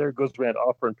weird guy there who goes around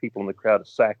offering people in the crowd a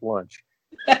sack lunch.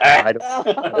 I don't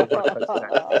want to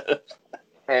touch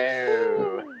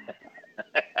that.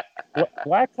 Oh.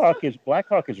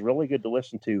 Blackhawk is really good to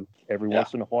listen to every Yeah.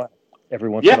 once in a while. Every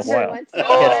once Yes. in a Every while. once in a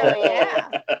Oh. while,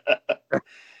 yeah.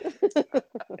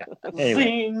 Anyway.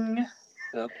 Zing.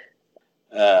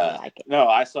 I like it. No,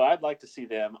 I'd like to see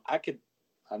them.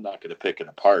 I'm not going to pick it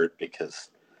apart because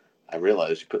I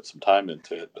realize you put some time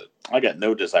into it, but I got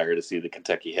no desire to see the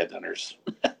Kentucky Headhunters.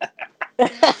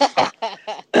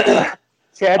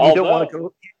 Chad, you don't want to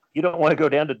go. You don't want to go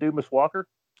down to Dumas Walker.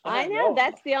 I know.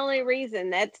 That's the only reason.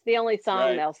 That's the only song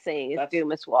Right. they'll sing is That's-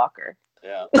 Dumas Walker.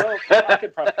 Yeah. Well, I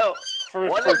could probably for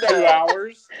One 2 a day.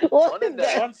 hours. One a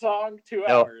day. One song, 2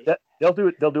 No, hours. they'll do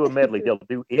it. They'll do a medley. They'll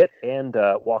do it and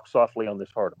Walk Softly on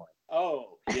This Heart of Mine.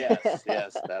 Oh, yes,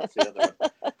 that's the other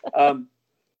one.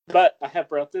 But I have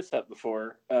brought this up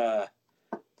before.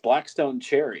 Blackstone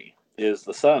Cherry is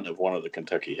the son of one of the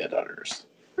Kentucky Headhunters.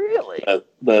 Really?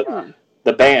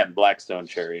 The band Blackstone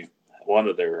Cherry,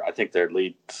 I think their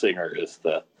lead singer is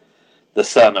the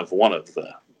son of one of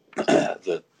the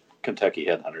the Kentucky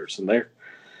Headhunters, and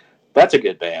that's a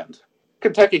good band.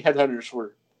 Kentucky Headhunters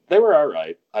were all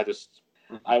right.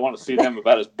 I want to see them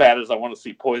about as bad as I want to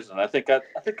see Poison. I think I'm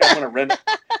gonna rent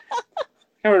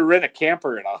a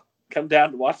camper and I'll come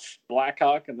down to watch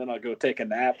Blackhawk and then I'll go take a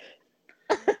nap.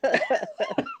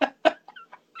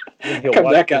 Then he'll Come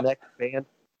watch back the up. next band.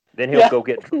 Then he'll go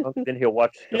get drunk. Then he'll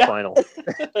watch the final.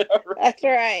 That's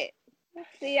right.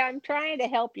 See, I'm trying to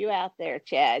help you out there,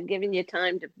 Chad, giving you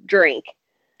time to drink.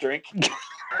 Drink.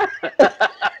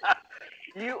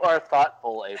 You are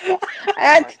thoughtful, April.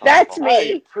 That's I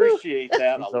me. appreciate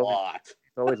that a He's always- lot.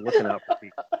 He's always looking out for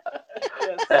people.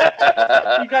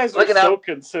 Yes. You guys are Looking so out.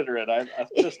 considerate. I'm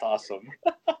just awesome.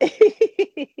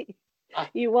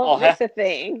 You won't I'll miss a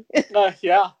thing.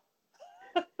 Yeah.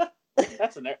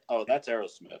 That's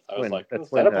Aerosmith. I was like, That's is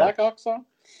that a when, Blackhawk song?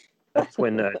 That's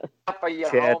when For your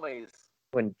Chad- homies.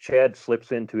 when Chad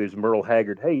slips into his Merle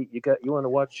Haggard. Hey, you want to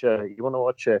watch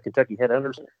Kentucky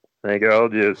Headhunters? And they go, I'll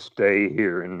just stay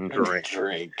here and drink.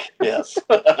 Drink. Yes.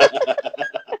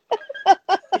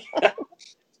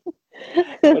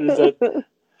 What is that?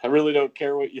 I really don't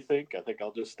care what you think. I think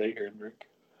I'll just stay here and drink.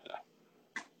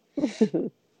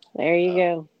 There you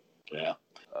go. Yeah.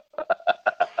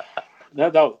 No,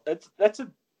 that's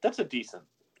a decent.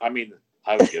 I mean,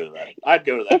 I would go to that. I'd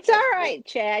go to that. It's all festival. right,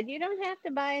 Chad. You don't have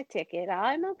to buy a ticket.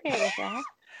 I'm okay with that.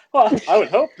 Well, I would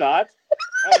hope not.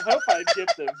 I would hope I'd get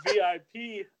the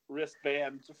VIP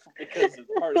wristband because it's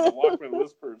part of the Walkman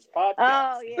Whispers podcast.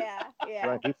 Oh, yeah. Yeah.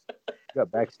 Right, he's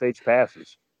got backstage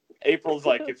passes. April's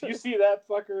like, if you see that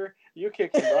fucker, you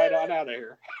kick him right on out of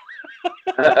here.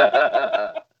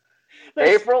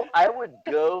 April, I would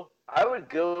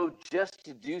go just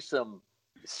to do some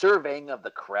surveying of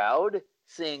the crowd,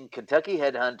 seeing Kentucky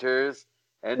Headhunters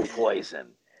and Poison.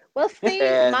 Well, see,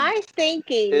 And my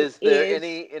thinking Is there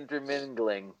any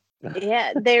intermingling?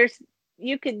 Yeah,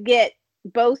 you could get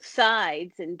both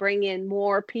sides and bring in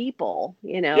more people.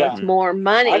 Yeah. It's more I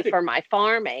money think- for my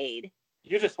farm aid.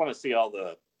 You just want to see all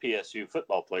the PSU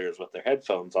football players with their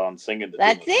headphones on singing.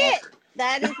 That's it.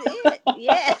 That is it.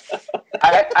 Yes.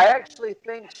 I actually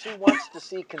think she wants to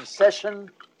see concession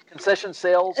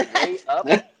sales way up.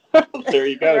 There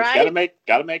you go. Right?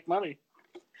 Gotta make money.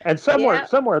 And somewhere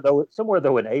Yeah.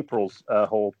 though in April's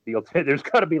whole deal, there's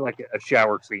got to be like a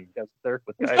shower scene, doesn't there?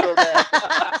 With guys? So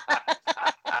that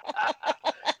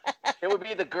it would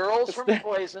be the girls from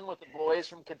Poison with the boys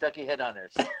from Kentucky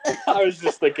Headhunters. I was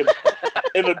just thinking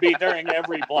it would be during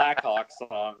every Blackhawk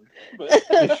song. But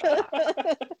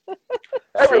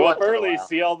Every show once up in a early, while.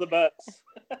 see all the butts.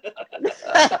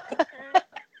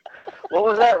 What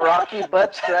was that? Rocky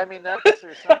Butts, Grammy Nuts,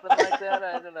 or something like that?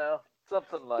 I don't know.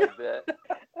 Something like that.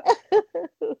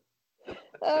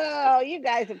 Oh, you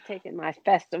guys have taken my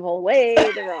festival way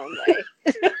the wrong way.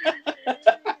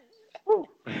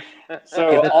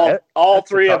 So Yeah, all that's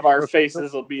the three of top our row.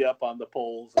 faces will be up on the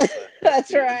poles. At That's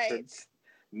the right. entrance.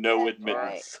 No That's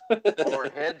admittance. Or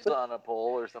heads on a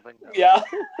pole or something. Yeah.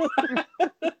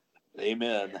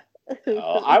 Amen.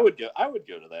 I would go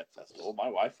to that festival. My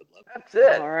wife would love it. That's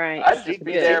it. All right. I'd just She'd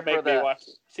be be there there. for the.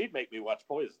 She'd make me watch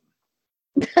Poison.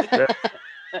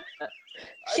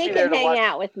 She be there can to hang watch-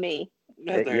 out with me.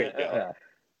 There you go. Yeah.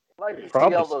 like to see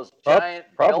Probably- all those giant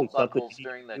probably belt something buckles you need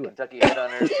during the to do it. Kentucky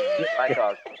Headhunters and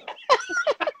Blackhawks.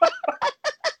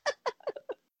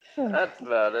 That's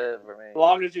about it for As me.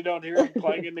 long as you don't hear them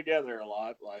clanging together a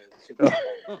lot. Like,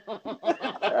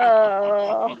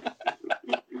 Oh.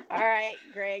 All right,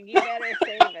 Greg, you better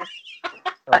save us.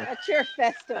 What's your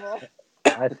festival?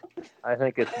 I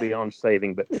think it's beyond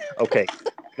saving, but okay.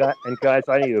 And guys,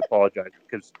 I need to apologize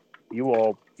because you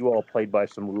all played by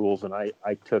some rules, and I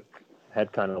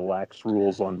had kind of lax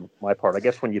rules on my part. I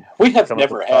guess when you we have come up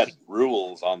never with had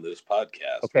rules on this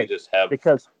podcast. Okay, We just have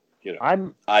because you know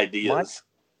I'm ideas.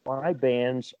 my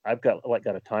bands. I've got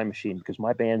a time machine because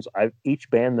my bands. Each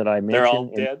band that I They're all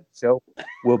mention in dead. the show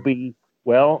will be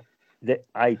well. That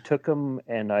I took them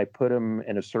and I put them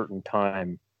in a certain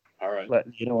time. All right. But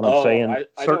you know what I'm saying?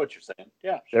 I know what you're saying.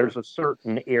 Yeah. Sure. There's a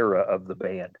certain era of the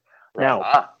band. Right. Now,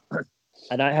 Ah,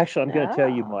 and I'm going to tell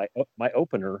you my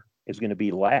opener is going to be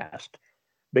last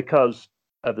because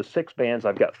of the 6 bands.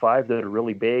 I've got 5 that are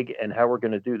really big, and how we're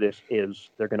going to do this is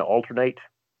they're going to alternate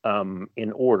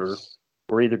in order.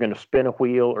 We're either going to spin a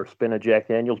wheel or spin a Jack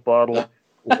Daniel's bottle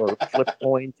or flip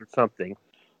coins or something.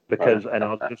 Because and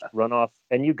I'll just run off,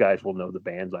 and you guys will know the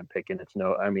bands I'm picking. It's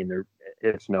no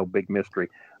big mystery,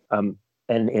 and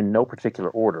in no particular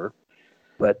order.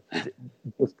 But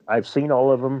I've seen all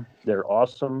of them. They're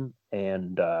awesome,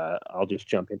 and I'll just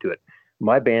jump into it.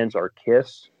 My bands are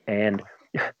Kiss, and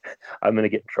I'm going to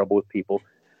get in trouble with people.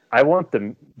 I want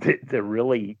the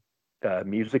really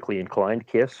musically inclined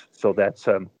Kiss, so that's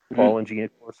Paul and Gene,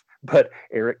 of course, but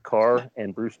Eric Carr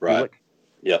and Bruce Kulick.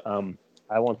 Yep.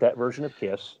 I want that version of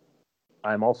Kiss.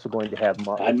 I'm also going to have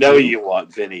Motley I know Crue. you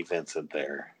want Vinnie Vincent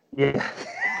there. Yeah.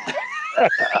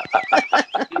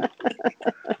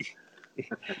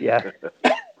 Yeah.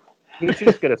 He's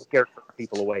just going to scare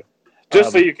people away.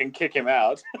 Just so you can kick him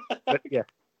out. But yeah.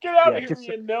 Get out Yeah, of here, just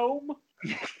you gnome.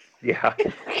 Yeah.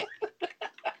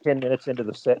 10 minutes into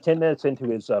the set, 10 minutes into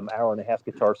his hour and a half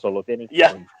guitar solo, Vinny.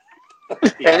 Yeah.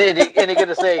 and then you're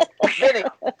gonna say,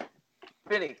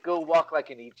 Vinny, go walk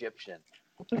like an Egyptian.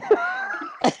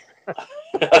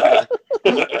 Yeah.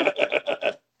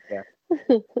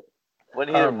 When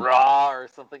he raw or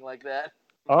something like that.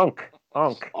 Ankh,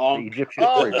 the Egyptian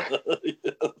warrior.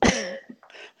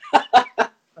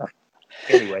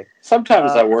 Anyway.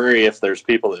 Sometimes I worry if there's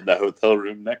people in the hotel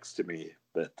room next to me,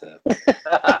 but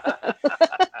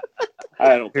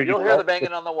I don't. You'll hear the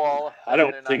banging on the wall. I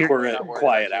don't think we're they're at not worried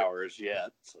quiet about you. hours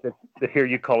yet. So. To hear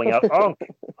you calling out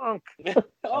Ankh.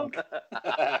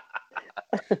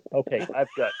 Okay, I've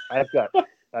got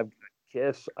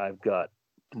Kiss, I've got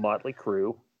Motley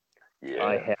Crue.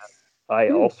 Yes. I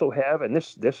also have, and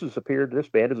this band has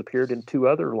appeared in 2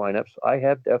 other lineups. I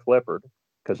have Def Leppard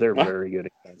because they're very good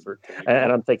at concert,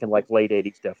 and I'm thinking like late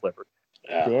 '80s Def Leppard.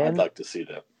 Yeah, then, I'd like to see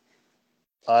that.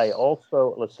 I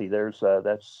also let's see. There's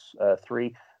that's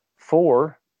 3,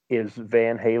 4 is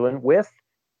Van Halen with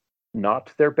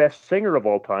not their best singer of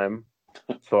all time.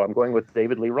 So I'm going with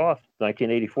David Lee Roth,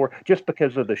 1984, just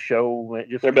because of the show,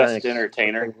 just their best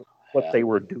entertainer, what they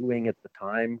were doing at the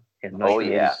time. Oh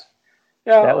yeah.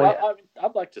 Yeah,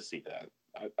 I'd like to see that.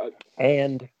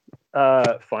 And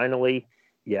finally,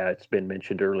 yeah, it's been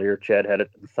mentioned earlier. Chad had it.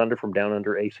 Thunder from Down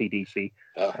Under, AC/DC.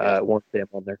 Want them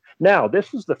on there. Now,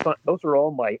 this is the fun. Those are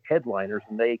all my headliners,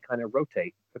 and they kind of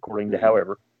rotate according to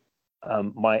however.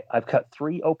 I've got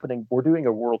 3 opening. We're doing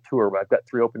a world tour. I've got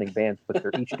 3 opening bands, but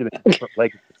they're each doing a different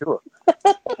leg of the tour.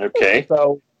 Okay.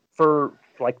 So for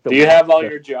like do you have all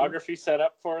your geography set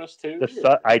up for us too?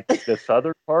 The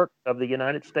southern part of the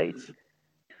United States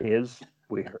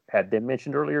we had them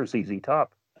mentioned earlier, ZZ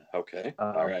Top. Okay.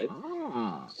 All right.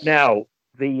 Now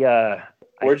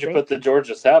where'd you put the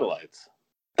Georgia satellites?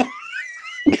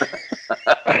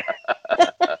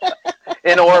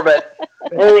 In orbit.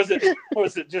 Or was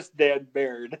it just Dan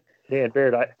Baird? Dan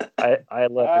Baird, I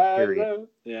left it, period.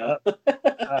 Yeah.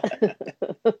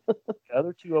 The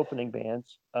other 2 opening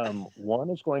bands, one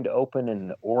is going to open in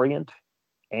the Orient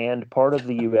and part of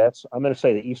the U.S. I'm going to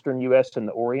say the Eastern U.S. and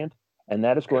the Orient, and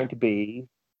that is going to be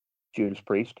Judas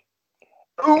Priest.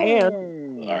 Ooh.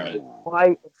 And all right.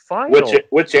 my final...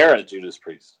 Which era Judas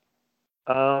Priest?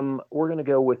 We're going to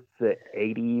go with the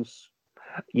 80s.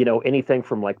 You know, anything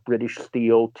from like British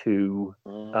Steel to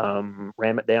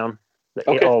Ram It Down.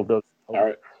 Okay. All those. All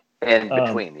right. And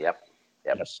between, yep.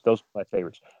 Yes, those are my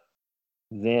favorites.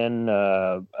 Then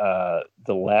the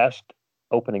last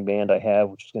opening band I have,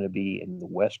 which is going to be in the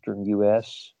Western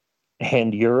U.S.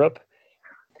 and Europe,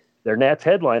 they're Nats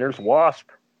headliners, Wasp.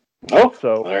 Oh,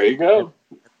 so there you go.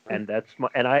 And that's my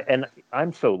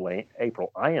I'm so lame,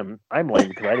 April. I'm lame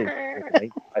because I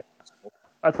didn't.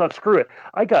 I thought, screw it.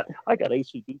 I got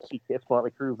AC/DC, Kiss,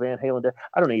 Motley Crue, Van Halen.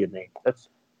 I don't need a name. That's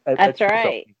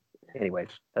right. anyways,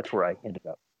 that's where I ended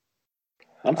up.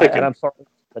 I'm thinking. And I'm sorry.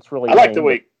 That's really. I like the lame,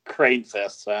 way Crane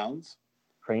Fest sounds.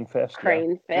 Crane Fest.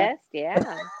 Crane Fest,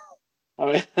 yeah.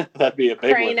 I mean, that'd be a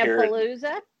big one here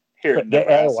in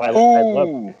Nebraska. I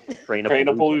love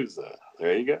Cranapalooza.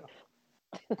 There you go.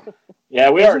 Yeah,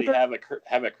 we already have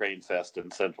a Crane Fest in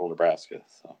central Nebraska.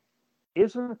 So,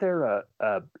 isn't there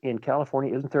in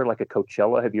California? Isn't there like a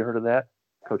Coachella? Have you heard of that?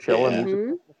 Coachella music.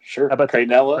 Mm-hmm. Sure. How about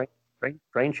Cranella?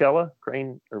 Cranechella?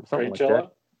 Crane or something like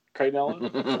that.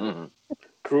 Cranella?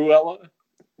 Cruella?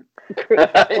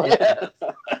 Yes.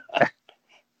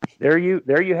 There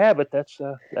you have it. That's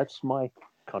my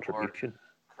contribution.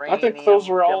 I think those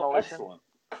were all excellent.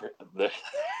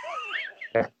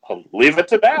 I'll leave it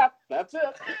to that. That's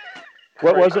it.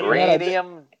 What was it?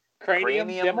 Cranium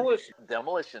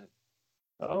demolition.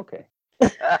 Oh, okay.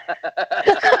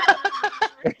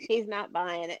 He's not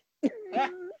buying it.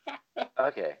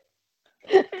 Okay.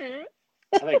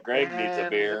 I think Greg needs a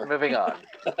beer. Moving on.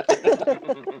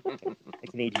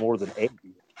 He needs more than egg.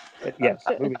 Yes.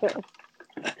 Moving on.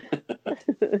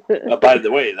 By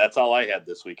the way, that's all I had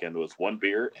this weekend was one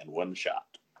beer and one shot.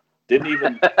 Didn't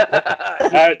even.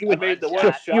 I made the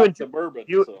one shot the bourbon.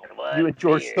 You and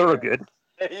George Thorogood.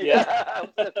 Yeah.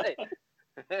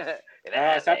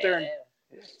 I sat there and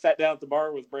sat down at the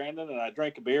bar with Brandon, and I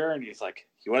drank a beer, and he's like,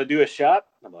 "You want to do a shot?"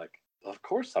 I'm like, "Of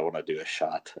course I want to do a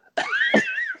shot."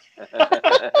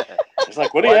 He's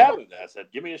like, "What do you have?" I said,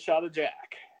 "Give me a shot of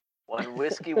Jack." One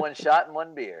whiskey, one shot, and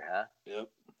one beer, huh? Yep.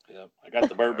 I got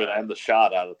the bourbon and the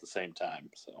shot out at the same time.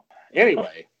 So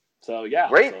anyway, yeah.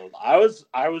 Great. So I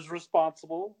was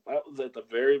responsible. That was at the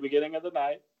very beginning of the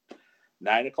night,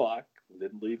 9:00.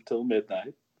 Didn't leave till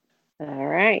midnight. All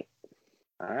right.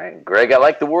 Greg, I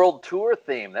like the world tour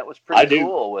theme. That was pretty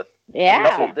cool with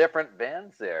couple different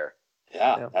bands there.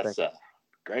 Yeah, that's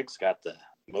Greg's got the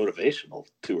motivational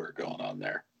tour going on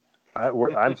there.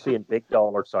 I'm seeing big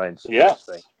dollar signs. Yes.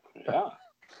 Yeah.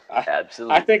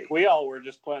 Absolutely. I think we all were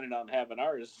just planning on having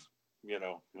ours, in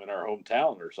our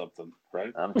hometown or something,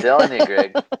 right? I'm telling you,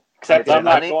 Greg. Except I'm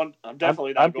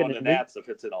definitely not going to Nats if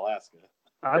it's in Alaska.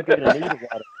 I'm going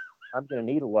to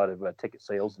need a lot of ticket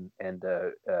sales and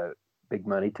big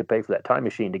money to pay for that time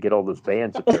machine to get all those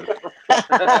bands up there.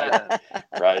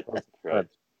 Right.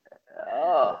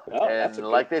 Oh, and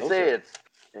like they say,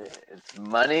 it's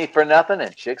money for nothing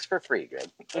and chicks for free, Greg.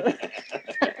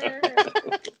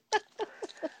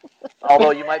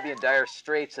 Although you might be in dire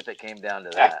straits if it came down to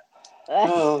that.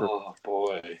 Oh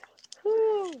boy.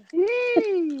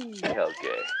 Okay.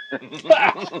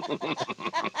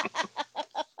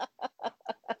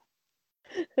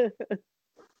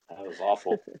 That was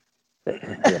awful.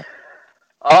 Yeah.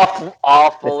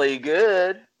 Awfully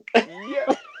good.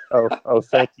 Yeah. Oh,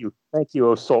 thank you,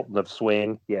 O Sultan of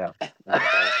Swing. Yeah.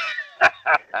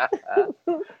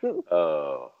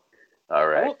 Oh, all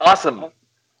right. Awesome.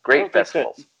 Great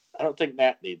festivals. I don't think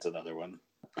Nat needs another one.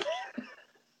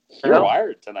 You're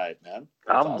wired tonight, man.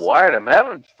 That's awesome. Wired. I'm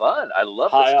having fun. I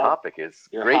love this topic. It's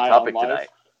a great topic tonight.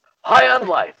 High on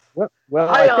life. Well,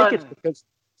 I think it's because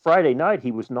Friday night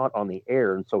he was not on the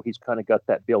air, and so he's kind of got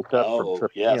that built up from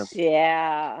tripping in.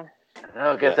 Yeah.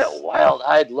 I'll get that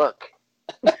wild-eyed look.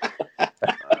 All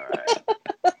right.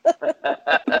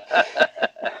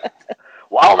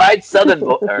 Wild-eyed Southern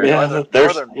boy.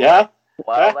 Northern boy.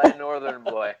 Wild-eyed Northern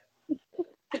boy.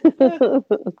 Oh,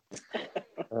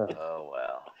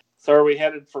 wow. So are we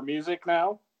headed for music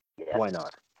now? Yes. Why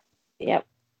not? Yep.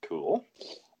 Cool.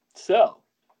 So,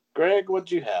 Greg, what'd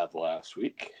you have last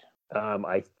week?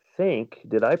 I think,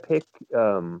 did I pick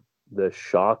the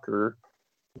Shocker?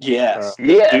 Yes.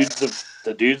 Yes.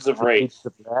 The Dudes of Wrath.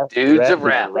 Dudes of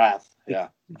Wrath. Yeah.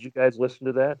 Did you guys listen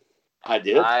to that? I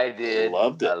did.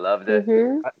 Loved it. I loved it.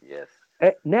 Mm-hmm. Yes.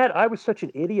 Nat, I was such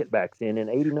an idiot back then in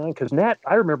 '89 because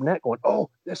I remember Nat going, "Oh,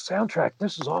 this soundtrack,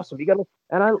 this is awesome. You got to,"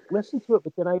 and I listened to it,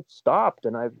 but then I stopped,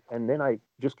 and then I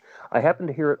happened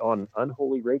to hear it on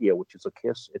Unholy Radio, which is a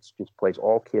Kiss. It just plays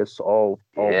all Kiss all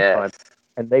the time,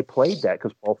 and they played that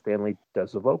because Paul Stanley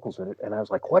does the vocals in it, and I was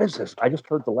like, "What is this?" I just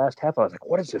heard the last half. I was like,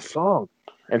 "What is this song?"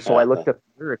 And so I looked up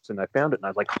the lyrics and I found it, and I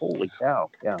was like, "Holy cow!"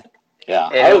 Yeah. Yeah.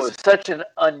 And it was such an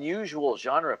unusual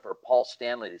genre for Paul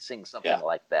Stanley to sing something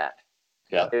like that.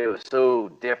 Yeah. It was so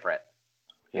different.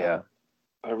 Yeah.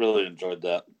 I really enjoyed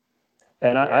that.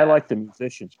 And I like the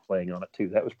musicians playing on it too.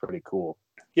 That was pretty cool.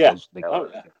 Yeah.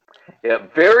 Yeah.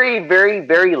 Very, very,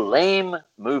 very lame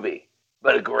movie,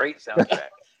 but a great soundtrack.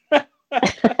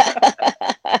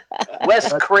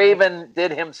 Wes Craven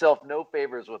did himself no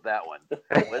favors with that one.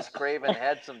 Wes Craven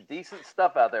had some decent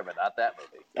stuff out there, but not that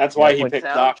movie. That's why he when- picked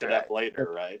Knock It Up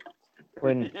Later, right?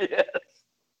 When Yes.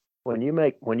 when you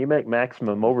make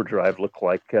Maximum Overdrive look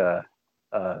like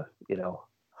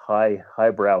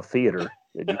highbrow theater,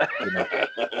 you know.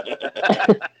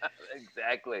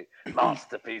 Exactly.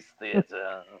 Masterpiece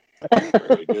theater.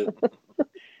 Very good.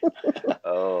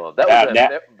 Oh, that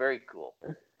was very cool.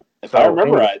 If I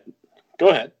remember right, go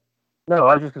ahead. No,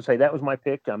 I was just gonna say that was my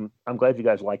pick. I'm glad you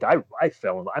guys liked. I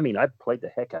fell in. I mean, I played the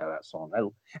heck out of that song.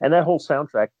 And that whole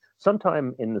soundtrack.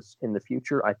 Sometime in the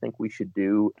future, I think we should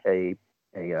do a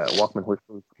Walkman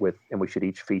with, and we should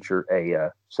each feature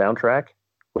a soundtrack,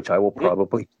 which I will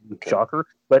probably shocker.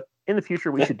 But in the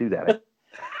future, we should do that.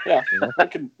 Yeah, we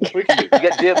can do that. You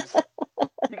got dibs.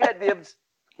 You got dibs.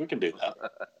 We can do that.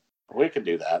 We can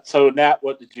do that. So, Nat,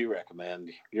 what did you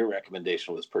recommend? Your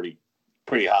recommendation was pretty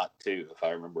hot too, if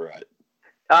I remember right.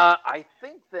 I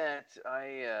think that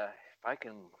if I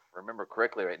can remember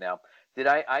correctly right now,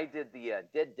 I did the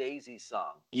Dead Daisies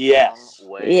song. Yes.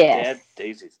 Yes. Dead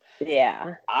Daisies.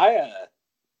 Yeah. I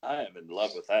am in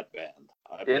love with that band.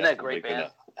 Isn't that a great band?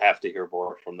 Gonna have to hear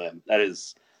more from them. That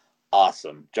is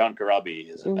awesome. John Corabi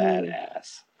is a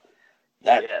badass.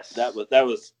 That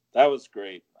was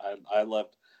great. I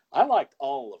liked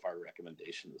all of our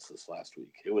recommendations this last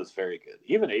week. It was very good.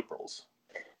 Even April's.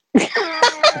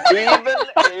 Even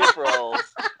April's.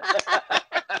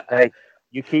 Hey,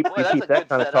 you keep that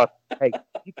kind of talk. Hey,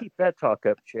 you keep that talk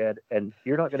up, Chad, and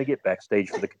you're not going to get backstage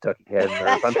for the Kentucky Cat and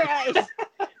Nerve. That's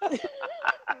right.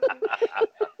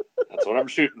 That's what I'm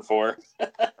shooting for.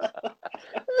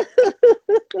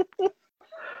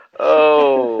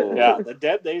 Oh. Yeah, the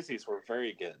Dead Daisies were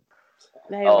very good.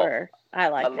 They were. I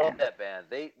like that. I love that band.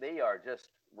 They are just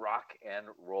rock and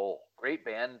roll. Great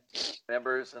band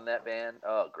members in that band.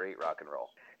 Oh, great rock and roll.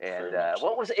 And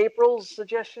what was April's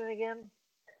suggestion again?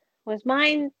 Was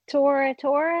mine Tora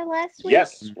last week?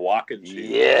 Yes, Walking Shoes.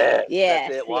 Yes. Yes.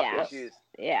 That's it. Walking Shoes.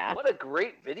 Yeah. What a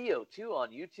great video too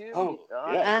on YouTube. Oh,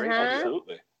 yeah, great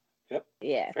absolutely. Yep.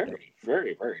 Yeah. Very,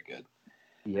 very, very good.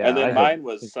 Yeah, and then mine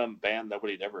was some band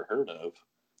nobody'd ever heard of,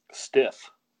 Stiff.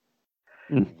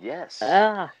 Yes.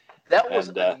 That was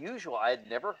unusual. I had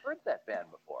never heard that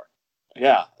band before.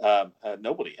 Yeah,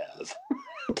 nobody has.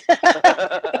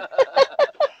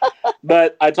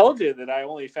 But I told you that I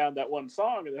only found that one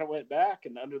song, and then I went back,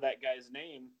 and under that guy's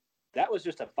name, that was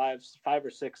just a five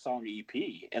or six song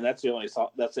EP, and that's the only song.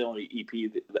 That's the only EP,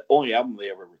 the only album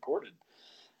they ever recorded.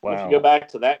 Wow. If you go back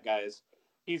to that guy's,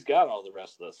 he's got all the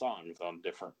rest of the songs on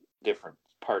different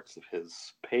parts of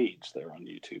his page there on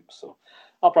YouTube. So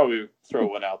I'll probably throw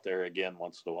one out there again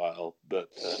once in a while.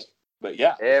 But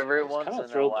yeah, every once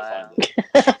in a while.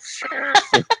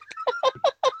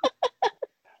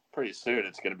 Pretty soon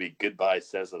it's going to be Goodbye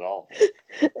Says It All.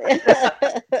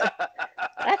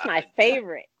 That's my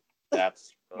favorite.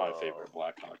 That's my favorite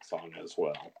Black Hawk song as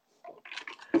well.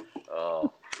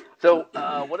 Oh, so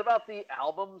what about the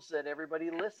albums that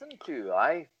everybody listened to?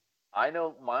 I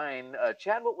know mine.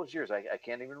 Chad, what was yours? I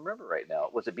can't even remember right now.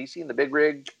 Was it BC and the Big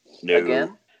Rig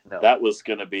again? No. That was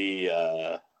going to be,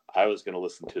 I was going to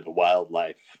listen to The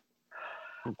Wildlife.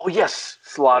 Oh, yes.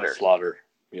 Slaughter. Slaughter.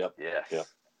 Yep. Yes. Yep.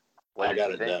 I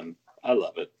got it done. I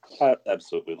love it. I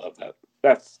absolutely love that.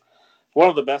 That's one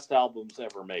of the best albums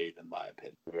ever made, in my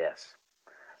opinion. Yes.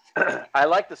 I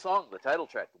like the song, the title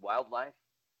track, Wildlife.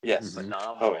 Yes.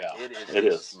 Phenomenal. Oh, yeah. It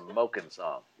is a smoking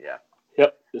song. Yeah.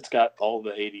 Yep. It's got all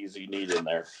the 80s you need in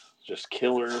there. Just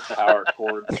killer, power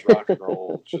chords, rock and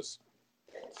roll, just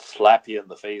slap you in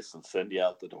the face and send you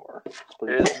out the door.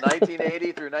 It's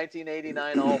 1980 through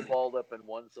 1989 all balled up in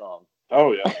one song.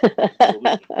 Oh, yeah.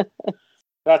 Absolutely.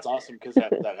 That's awesome because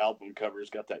that album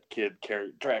cover's got that kid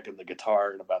dragging the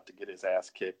guitar and about to get his ass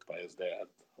kicked by his dad.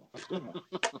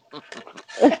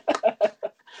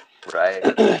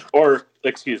 Right. Or,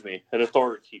 excuse me, an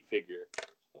authority figure.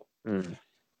 Mm.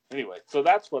 Anyway, so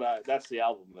that's the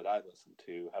album that I listened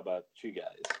to. How about you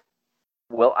guys?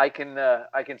 Well, I can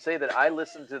say that I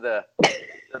listened to the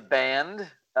band.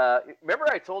 Remember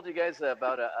I told you guys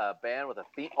about a band with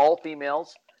all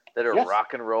females that are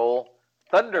rock and roll?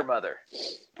 Thunder Mother.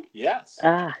 Yes.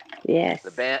 Yes.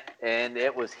 The band, and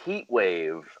it was Heat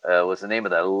Wave. Was the name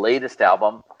of the latest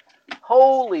album.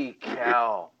 Holy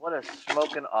cow! What a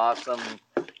smoking awesome,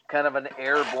 kind of an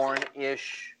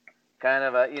Airborne-ish, kind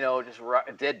of a just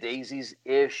Dead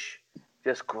Daisies-ish,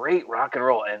 just great rock and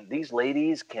roll. And these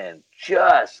ladies can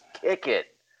just kick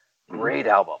it. Great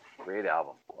album.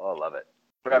 Oh, I love it.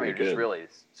 But I mean, just really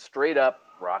straight up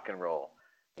rock and roll.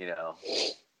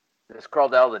 Just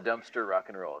crawled out of the dumpster, rock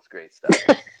and roll. It's great stuff.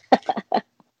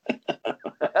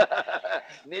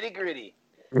 Nitty gritty.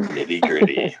 Nitty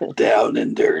gritty, down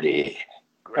and dirty.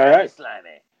 Grimy, All right.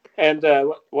 slimy. And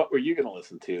what were you going to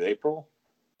listen to, April?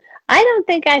 I don't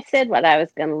think I said what I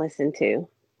was going to listen to.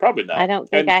 Probably not. I don't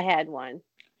think And I had one.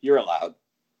 you're allowed.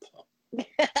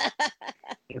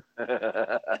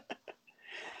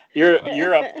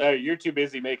 You're up. You're too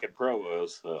busy making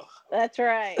promos. So. That's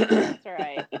right. That's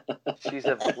right. She's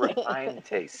of refined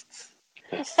tastes.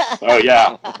 Oh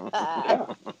yeah, yeah,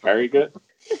 very good.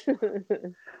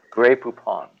 Grey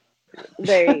Poupon.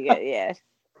 There you go. Yes.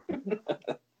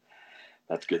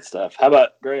 That's good stuff. How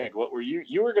about Greg? What were you?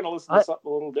 You were going to listen to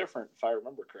something a little different, if I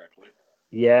remember correctly.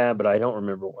 Yeah, but I don't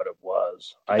remember what it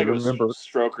was. I think remember it was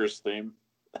Stroker's theme.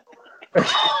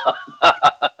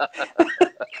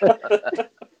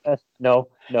 No,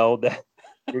 that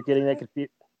you're getting that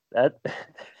confused.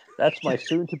 That's my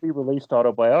soon-to-be released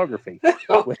autobiography,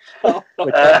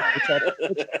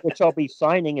 which I'll be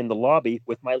signing in the lobby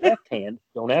with my left hand.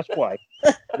 Don't ask why.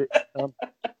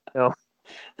 No.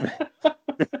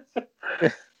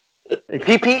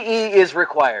 PPE is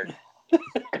required.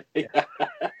 Yeah.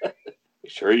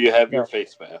 Sure, you have your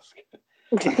face mask.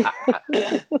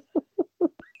 Yeah.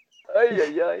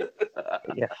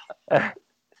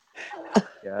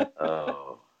 Yeah.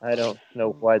 Oh. I don't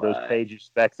know why those pages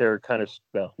back there are kind of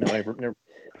well. No,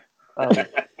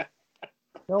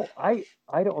 no, I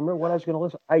don't remember what I was going to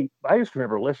listen. I just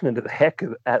remember listening to the heck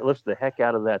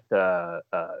out of that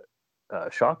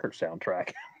Shocker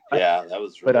soundtrack. Yeah, that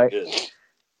was really good.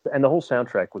 And the whole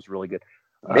soundtrack was really good.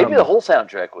 Maybe the whole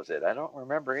soundtrack was it. I don't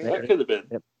remember either. That could have been.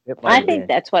 I think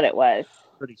that's what it was.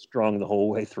 Pretty strong the whole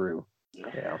way through.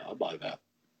 Yeah, I'll buy that.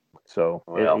 So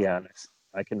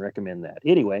I can recommend that.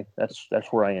 Anyway, that's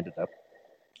where I ended up.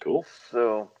 Cool.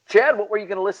 So, Chad, what were you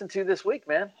going to listen to this week,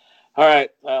 man? All right.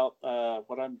 Well,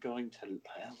 what I'm going to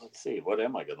let's see. What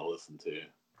am I going to listen to?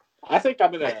 I think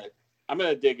I'm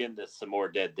gonna dig into some more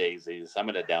Dead Daisies. I'm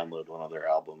gonna download one of their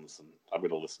albums and I'm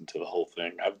gonna listen to the whole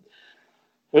thing.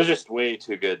 It was just way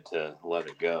too good to let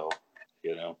it go.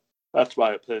 You know, that's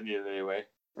my opinion anyway.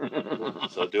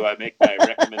 So, do I make my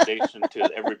recommendation to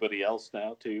everybody else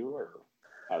now too, or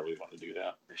how do we want to do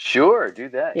that? Sure, do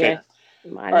that. Okay. Yeah.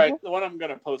 All right. The one I'm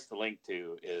going to post the link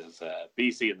to is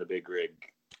BC and the Big Rig.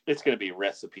 It's going to be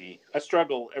Recipe. I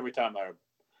struggle every time I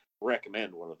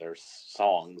recommend one of their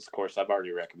songs. Of course, I've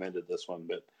already recommended this one,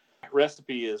 but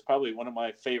Recipe is probably one of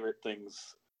my favorite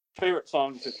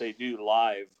songs that they do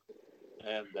live.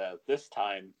 And this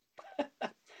time,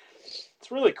 it's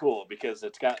really cool because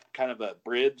it's got kind of a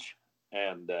bridge,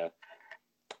 and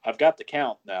I've got the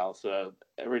count now. So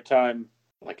every time,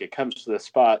 like, it comes to this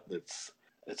spot, it's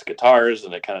guitars,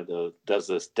 and it kind of does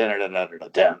this dun,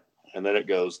 and then it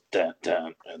goes dun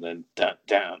dun, and then dun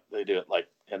dun. They do it like,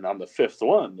 and on the fifth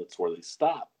one, that's where they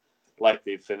stop, like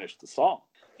they finished the song,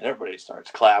 and everybody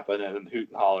starts clapping and hooting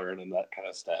and hollering and that kind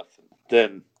of stuff. And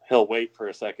then he'll wait for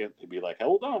a second to be like,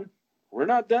 "Hold on, we're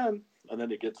not done," and then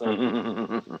he gets up,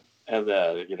 and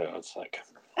it's like,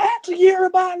 "That's a year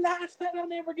of my life that I'll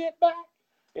never get back."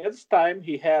 And this time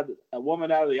he had a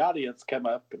woman out of the audience come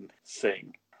up and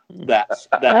sing. Just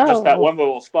that one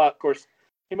little spot. Of course,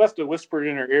 he must have whispered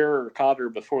in her ear or caught her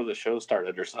before the show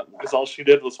started or something, because all she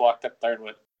did was walk up there and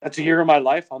went, "That's a year of my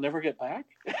life I'll never get back."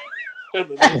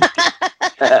 And then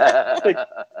they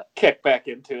kicked back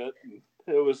into it. And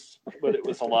it was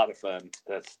a lot of fun.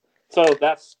 That's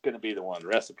going to be the one.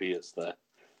 Recipe is the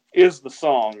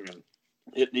song, and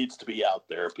it needs to be out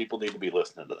there. People need to be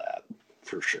listening to that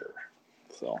for sure.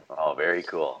 So. Oh, very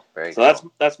cool. Very cool.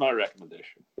 So that's my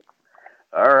recommendation.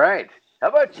 All right. How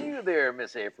about you there,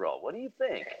 Miss April? What do you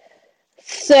think?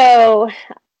 So,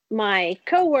 my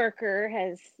coworker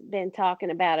has been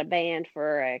talking about a band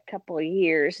for a couple of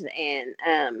years,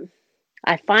 and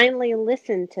I finally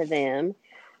listened to them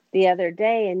the other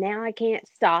day, and now I can't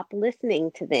stop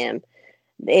listening to them.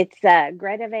 It's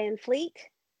Greta Van Fleet.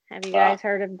 Have you guys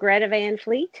heard of Greta Van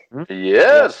Fleet?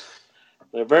 Yes.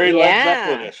 They're very Led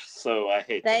Zeppelin-ish, so I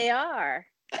hate them. They are.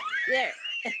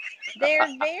 They're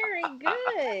very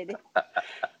good.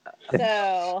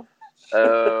 So.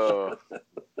 Oh.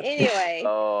 Anyway.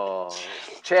 Oh,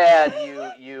 Chad,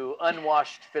 you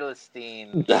unwashed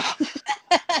Philistine.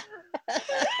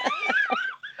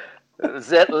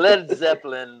 Led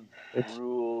Zeppelin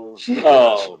rules.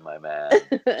 Oh, my man.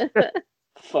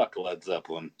 Fuck Led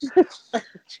Zeppelin.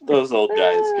 Those old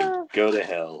guys can go to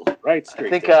hell. Right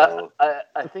straight to hell.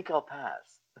 I think I'll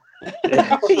pass.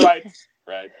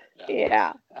 Right.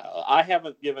 Yeah. I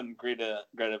haven't given Greta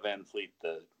Van Fleet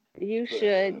You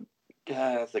should.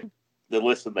 The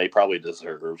listen they probably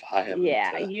deserve. I haven't.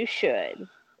 Yeah, you should.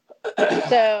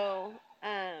 So,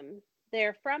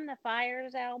 their From the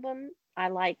Fires album. I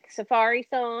like Safari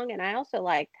Song, and I also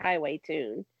liked Highway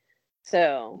Tune.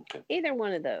 So either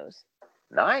one of those.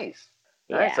 Nice.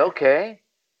 Nice. Yeah. Okay.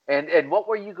 And what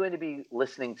were you going to be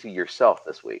listening to yourself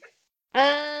this week?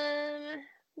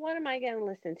 What am I going to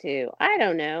listen to? I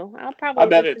don't know. I'll I probably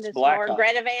bet listen it's to some Black more Hawk.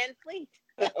 Greta Van Fleet.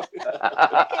 The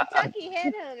Kentucky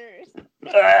Headhunters.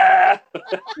 Ah!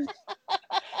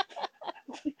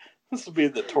 This will be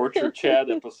the torture Chad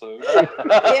episode.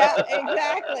 Yeah,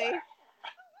 exactly.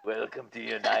 Welcome to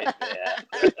your nightmare.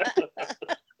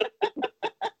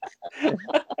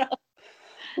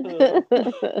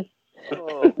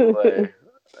 Oh boy.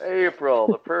 April,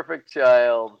 the perfect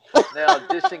child, now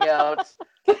dishing out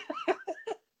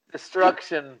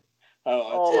destruction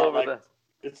all over the.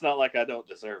 It's not like I don't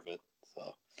deserve it.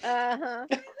 So.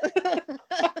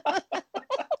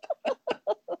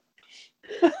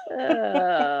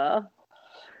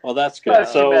 Well, that's good.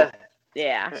 So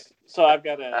yeah. So I've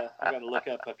got to look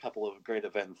up a couple of Greta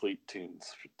Van Fleet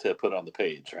tunes to put on the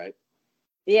page, right?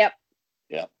 Yep.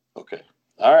 Yep. Okay.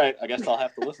 All right. I guess I'll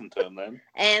have to listen to them then.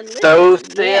 And so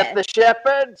saith the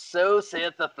shepherd, so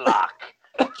saith the flock.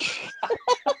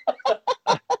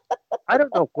 I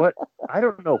don't know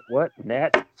what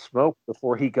Nat smoked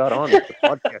before he got on the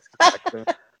podcast.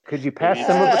 Could you pass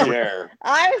some of it?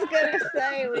 I was gonna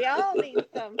say we all need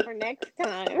some for next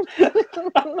time.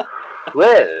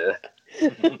 Well.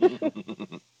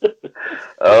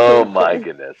 Oh my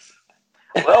goodness.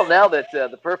 Well, now that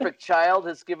the perfect child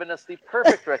has given us the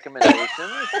perfect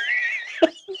recommendations,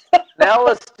 now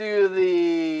let's do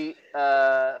the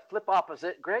flip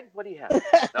opposite. Greg, what do you have?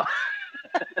 No.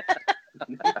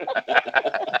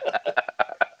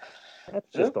 That's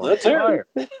just on fire.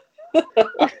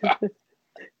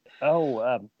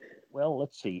 Well,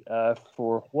 let's see.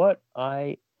 For what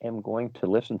I am going to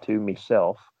listen to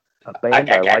myself, a band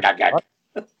I like a lot.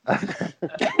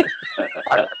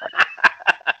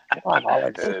 Come on,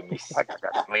 Alex.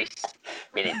 My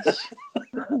spinach.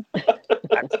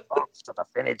 That's box to the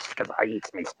finish because I eat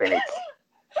me spinach.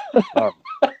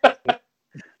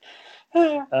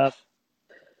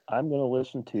 I'm going to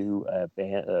listen to a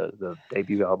band, the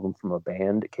debut album from a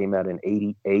band that came out in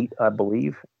 '88, I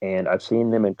believe. And I've seen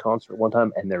them in concert one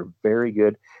time, and they're very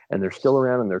good. And they're still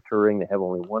around, and they're touring. They have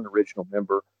only one original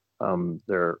member.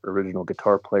 Their original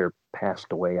guitar player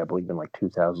passed away, I believe, in like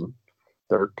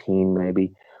 2013,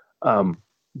 maybe.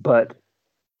 But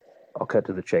I'll cut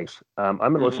to the chase. I'm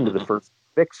going to listen to the first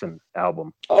Vixen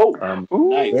album. Oh,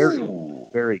 nice. Very,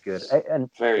 very good. And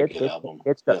very good album.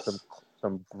 It's got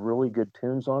some really good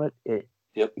tunes on it.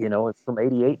 It's from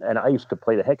 '88, and I used to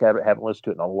play the heck out of it. Haven't listened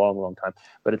to it in a long, long time.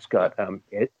 But it's got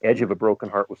 "Edge of a Broken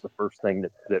Heart" was the first thing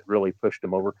that really pushed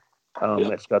him over.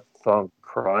 It's got the song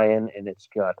 "Crying," and it's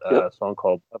got a song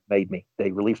called "Made Me."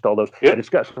 They released all those, but it's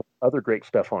got some other great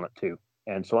stuff on it too.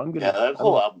 And so I'm gonna that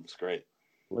whole album's great.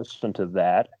 Listen to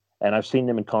that. And I've seen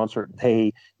them in concert.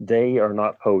 They are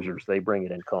not posers. They bring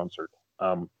it in concert.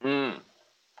 Awesome.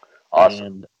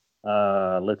 And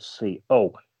let's see.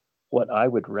 Oh, what I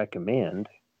would recommend,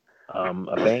 a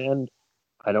band.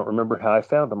 I don't remember how I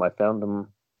found them. I found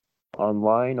them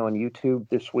online on YouTube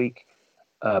this week.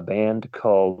 A band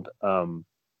called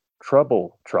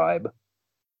Trouble Tribe,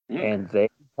 and they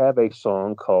have a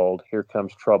song called "Here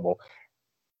Comes Trouble."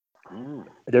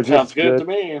 They're Sounds good to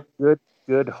me.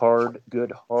 Good hard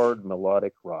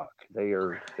melodic rock.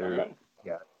 They're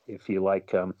yeah. If you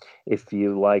like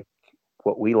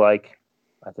what we like,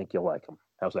 I think you'll like them.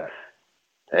 How's that?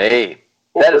 Hey,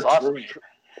 that is awesome.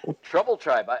 Trouble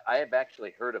Tribe. I have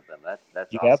actually heard of them.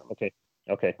 That's awesome. Okay.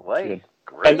 Good.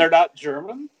 Great. And they're not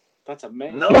German. That's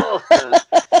amazing. No.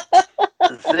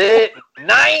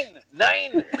 Nine.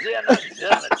 They are not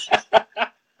German.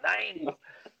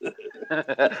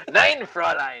 Nine,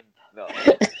 Fräulein. No.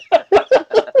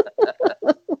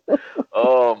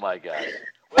 Oh my God.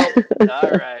 Well,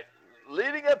 all right.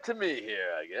 Leading up to me here,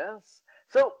 I guess.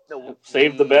 So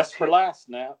save the best for last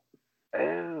now.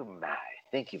 Oh my!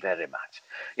 Thank you very much.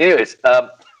 Anyways,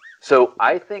 so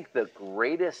I think the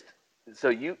greatest. So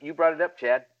you brought it up,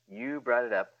 Chad. You brought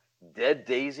it up. Dead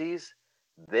Daisies.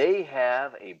 They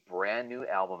have a brand new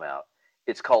album out.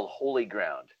 It's called Holy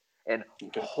Ground, and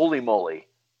holy moly,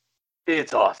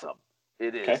 it's awesome.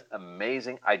 It is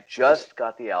amazing. I just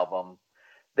got the album.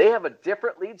 They have a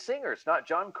different lead singer. It's not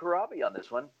John Corabi on this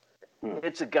one.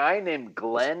 It's a guy named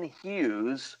Glenn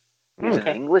Hughes. He's an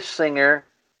English singer.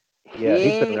 He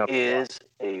is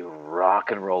a rock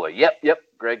and roller. Yep.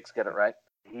 Greg's got it right.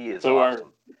 He is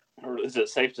awesome. Is it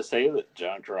safe to say that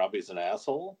John Corabi's an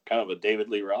asshole? Kind of a David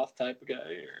Lee Roth type of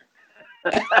guy?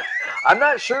 Or... I'm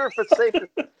not sure if it's safe to...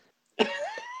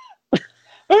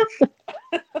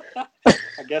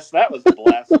 guess that was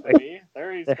blasphemy.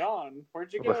 There he's gone.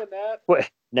 Where'd you go, Nat? Wait,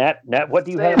 Nat, what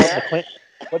do you Say have on that. the Clinton?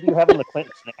 What do you have on the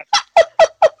Clintons, Nat?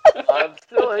 I'm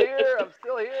still here. I'm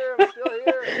still here. I'm still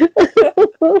here.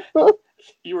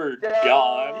 You were Don't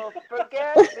gone.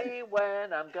 forget me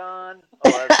when I'm gone.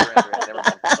 Oh, that's Duran Duran. Never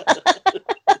mind.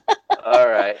 All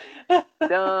right.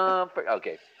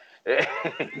 Okay.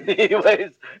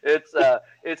 Anyways, it's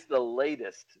the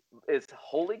latest. It's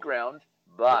Holy Ground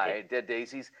by Dead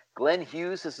Daisies. Glenn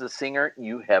Hughes is the singer.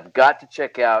 You have got to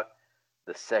check out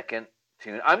the second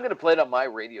tune. I'm going to play it on my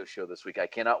radio show this week. I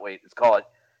cannot wait. It's called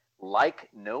Like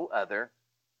No Other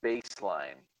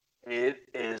Bassline. It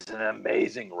is an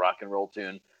amazing rock and roll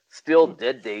tune. Still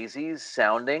Dead Daisies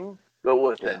sounding, but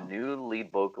with a new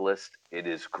lead vocalist. It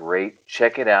is great.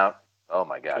 Check it out. Oh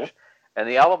my gosh. Okay. And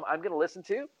the album I'm going to listen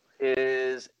to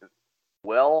is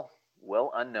well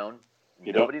unknown.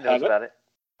 Nobody knows about it.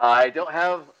 I don't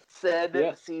have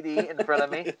said CD in front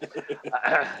of me.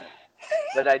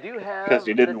 But I do have because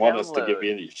you didn't want us to give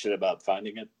you any shit about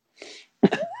finding it.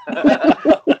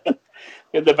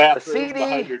 In the bathroom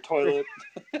behind your toilet.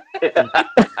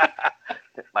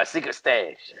 My secret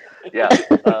stash. Yeah.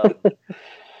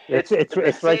 It's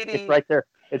right there.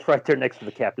 It's right there next to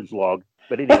the captain's log.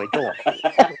 But anyway, go on.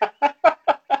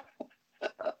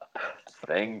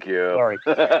 Thank you. Sorry.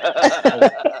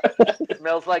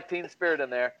 Smells like Teen Spirit in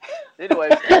there.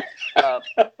 Anyways,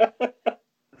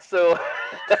 so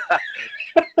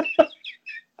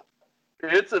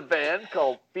it's a band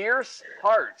called Fierce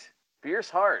Heart. Fierce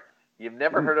Heart. You've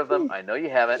never heard of them. I know you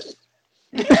haven't.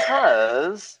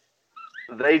 Because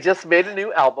they just made a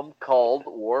new album called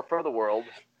War for the World.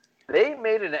 They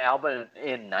made an album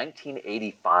in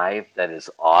 1985 that is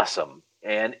awesome.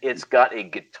 And it's got a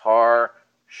guitar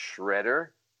shredder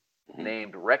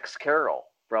named Rex Carroll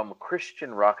from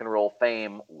Christian rock and roll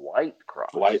fame White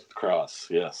Cross. White Cross,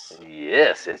 yes.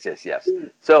 Yes.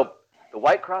 So the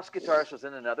White Cross guitarist was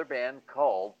in another band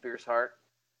called Fierce Heart.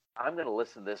 I'm going to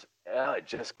listen to this. It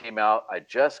just came out. I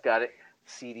just got it.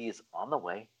 CD is on the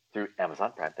way through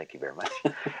Amazon Prime. Thank you very much.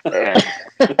 But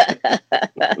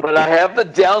I have the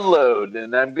download,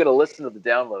 and I'm going to listen to the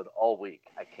download all week.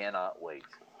 I cannot wait.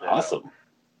 Awesome.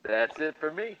 That's it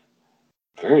for me.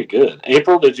 Very good.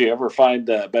 April, did you ever find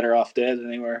Better Off Dead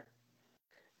anywhere?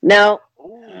 No.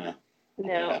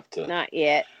 No, not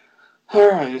yet.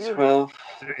 All right. Well,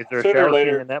 is there a shower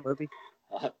scene in that movie?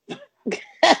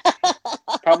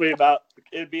 Probably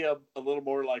it'd be a little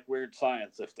more like Weird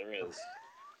Science if there is.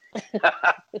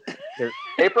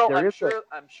 April, I'm sure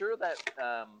that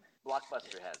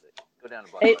Blockbuster has it. Go down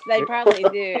to Blockbuster. They probably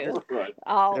do. Right.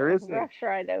 I'll rush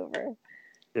right over.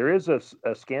 There is a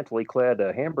scantily clad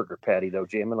hamburger patty, though,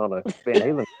 jamming on a Van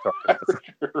Halen guitar.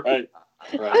 Right.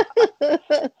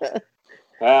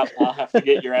 Well, I'll have to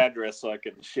get your address so I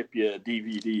can ship you a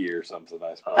DVD or something,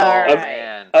 I suppose.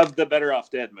 Man. Of the Better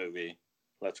Off Dead movie.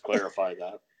 Let's clarify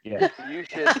that. Yeah. You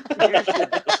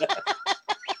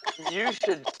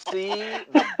should see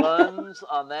the buns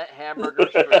on that hamburger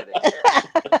shredding.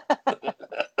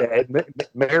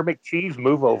 Mayor McCheese,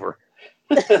 move over.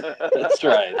 That's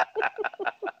right.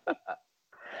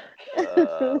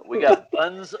 We got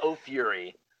Buns O'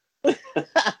 Fury. All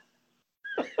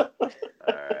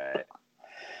right.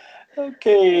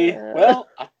 Okay. Well,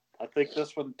 I think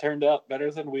this one turned out better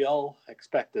than we all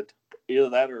expected. Either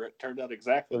that or it turned out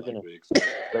exactly like we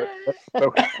expected.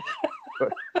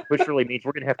 Which really means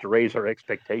we're going to have to raise our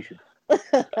expectations.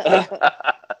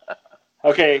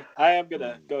 Okay, I am going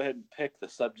to go ahead and pick the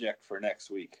subject for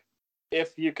next week.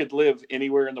 If you could live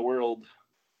anywhere in the world,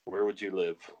 where would you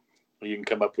live? Well, you can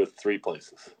come up with 3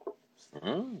 places.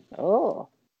 Oh.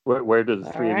 Where do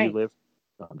the 3 of you live?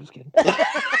 No, I'm just kidding.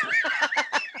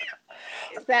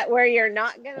 Is that where you're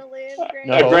not going to live, Greg?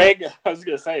 No. Greg, I was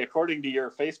going to say, according to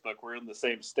your Facebook, we're in the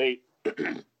same state.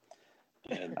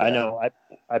 And, I know.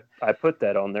 I put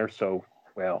that on there, so,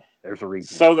 well, there's a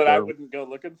reason. So that I wouldn't go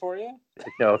looking for you?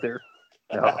 No.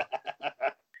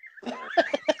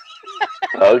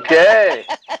 Okay.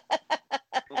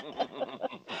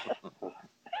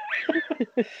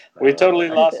 We totally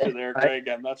lost you there, Greg.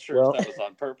 I'm not sure if that was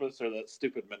on purpose or that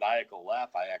stupid maniacal laugh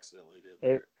I accidentally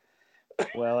did.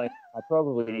 Well, I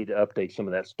probably need to update some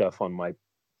of that stuff on my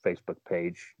Facebook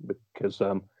page because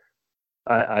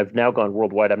I've now gone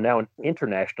worldwide. I'm now an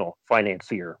international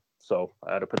financier, so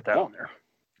I had to put that on there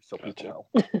so people know.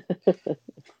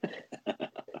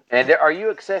 And are you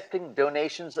accepting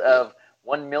donations of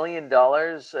 $1 million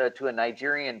to a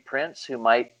Nigerian prince who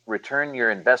might return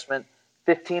your investment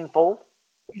 15-fold?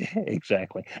 Yeah,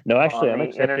 exactly. No, actually,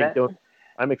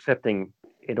 I'm accepting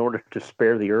in order to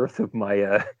spare the earth of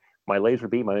my my laser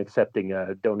beam. I'm accepting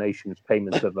donations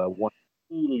payments of $1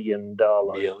 $1 million.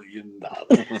 $1 million.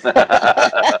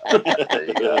 There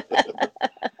you go.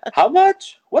 How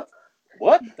much? What?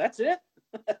 That's it?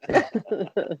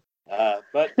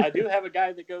 But I do have a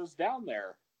guy that goes down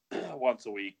there once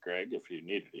a week, Greg, if you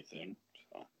need anything.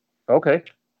 So, Okay.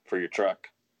 for your truck.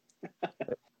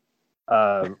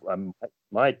 I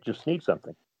might just need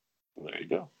something. There you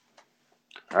go.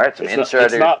 All right, some It's not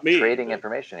insider me, trading but,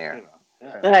 information here.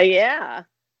 Yeah. Yeah.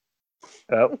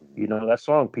 Oh, you know that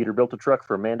song, Peter built a truck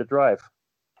for a man to drive.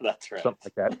 That's right.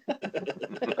 Something like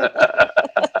that.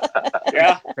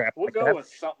 Yeah, Crap we'll like go that. with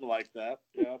something like that.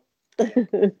 Yeah.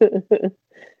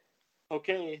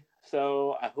 Okay,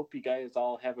 so I hope you guys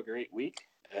all have a great week,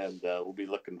 and we'll be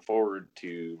looking forward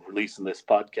to releasing this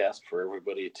podcast for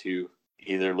everybody to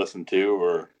either listen to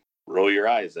or roll your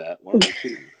eyes at, one of the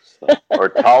two. So. Or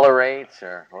tolerate,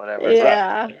 or whatever.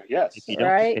 Yeah. Right. Yes. If you don't,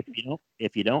 Right.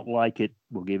 if you don't like it,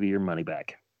 we'll give you your money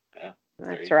back. Yeah,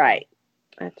 That's right.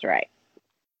 That's right.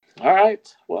 All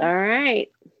right. Well, All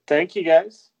right. thank you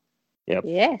guys. Yep.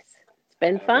 Yes. It's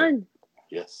been fun.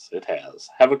 Yes, it has.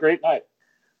 Have a great night.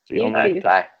 See you all You night. too.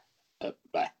 Bye.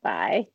 Bye. Bye.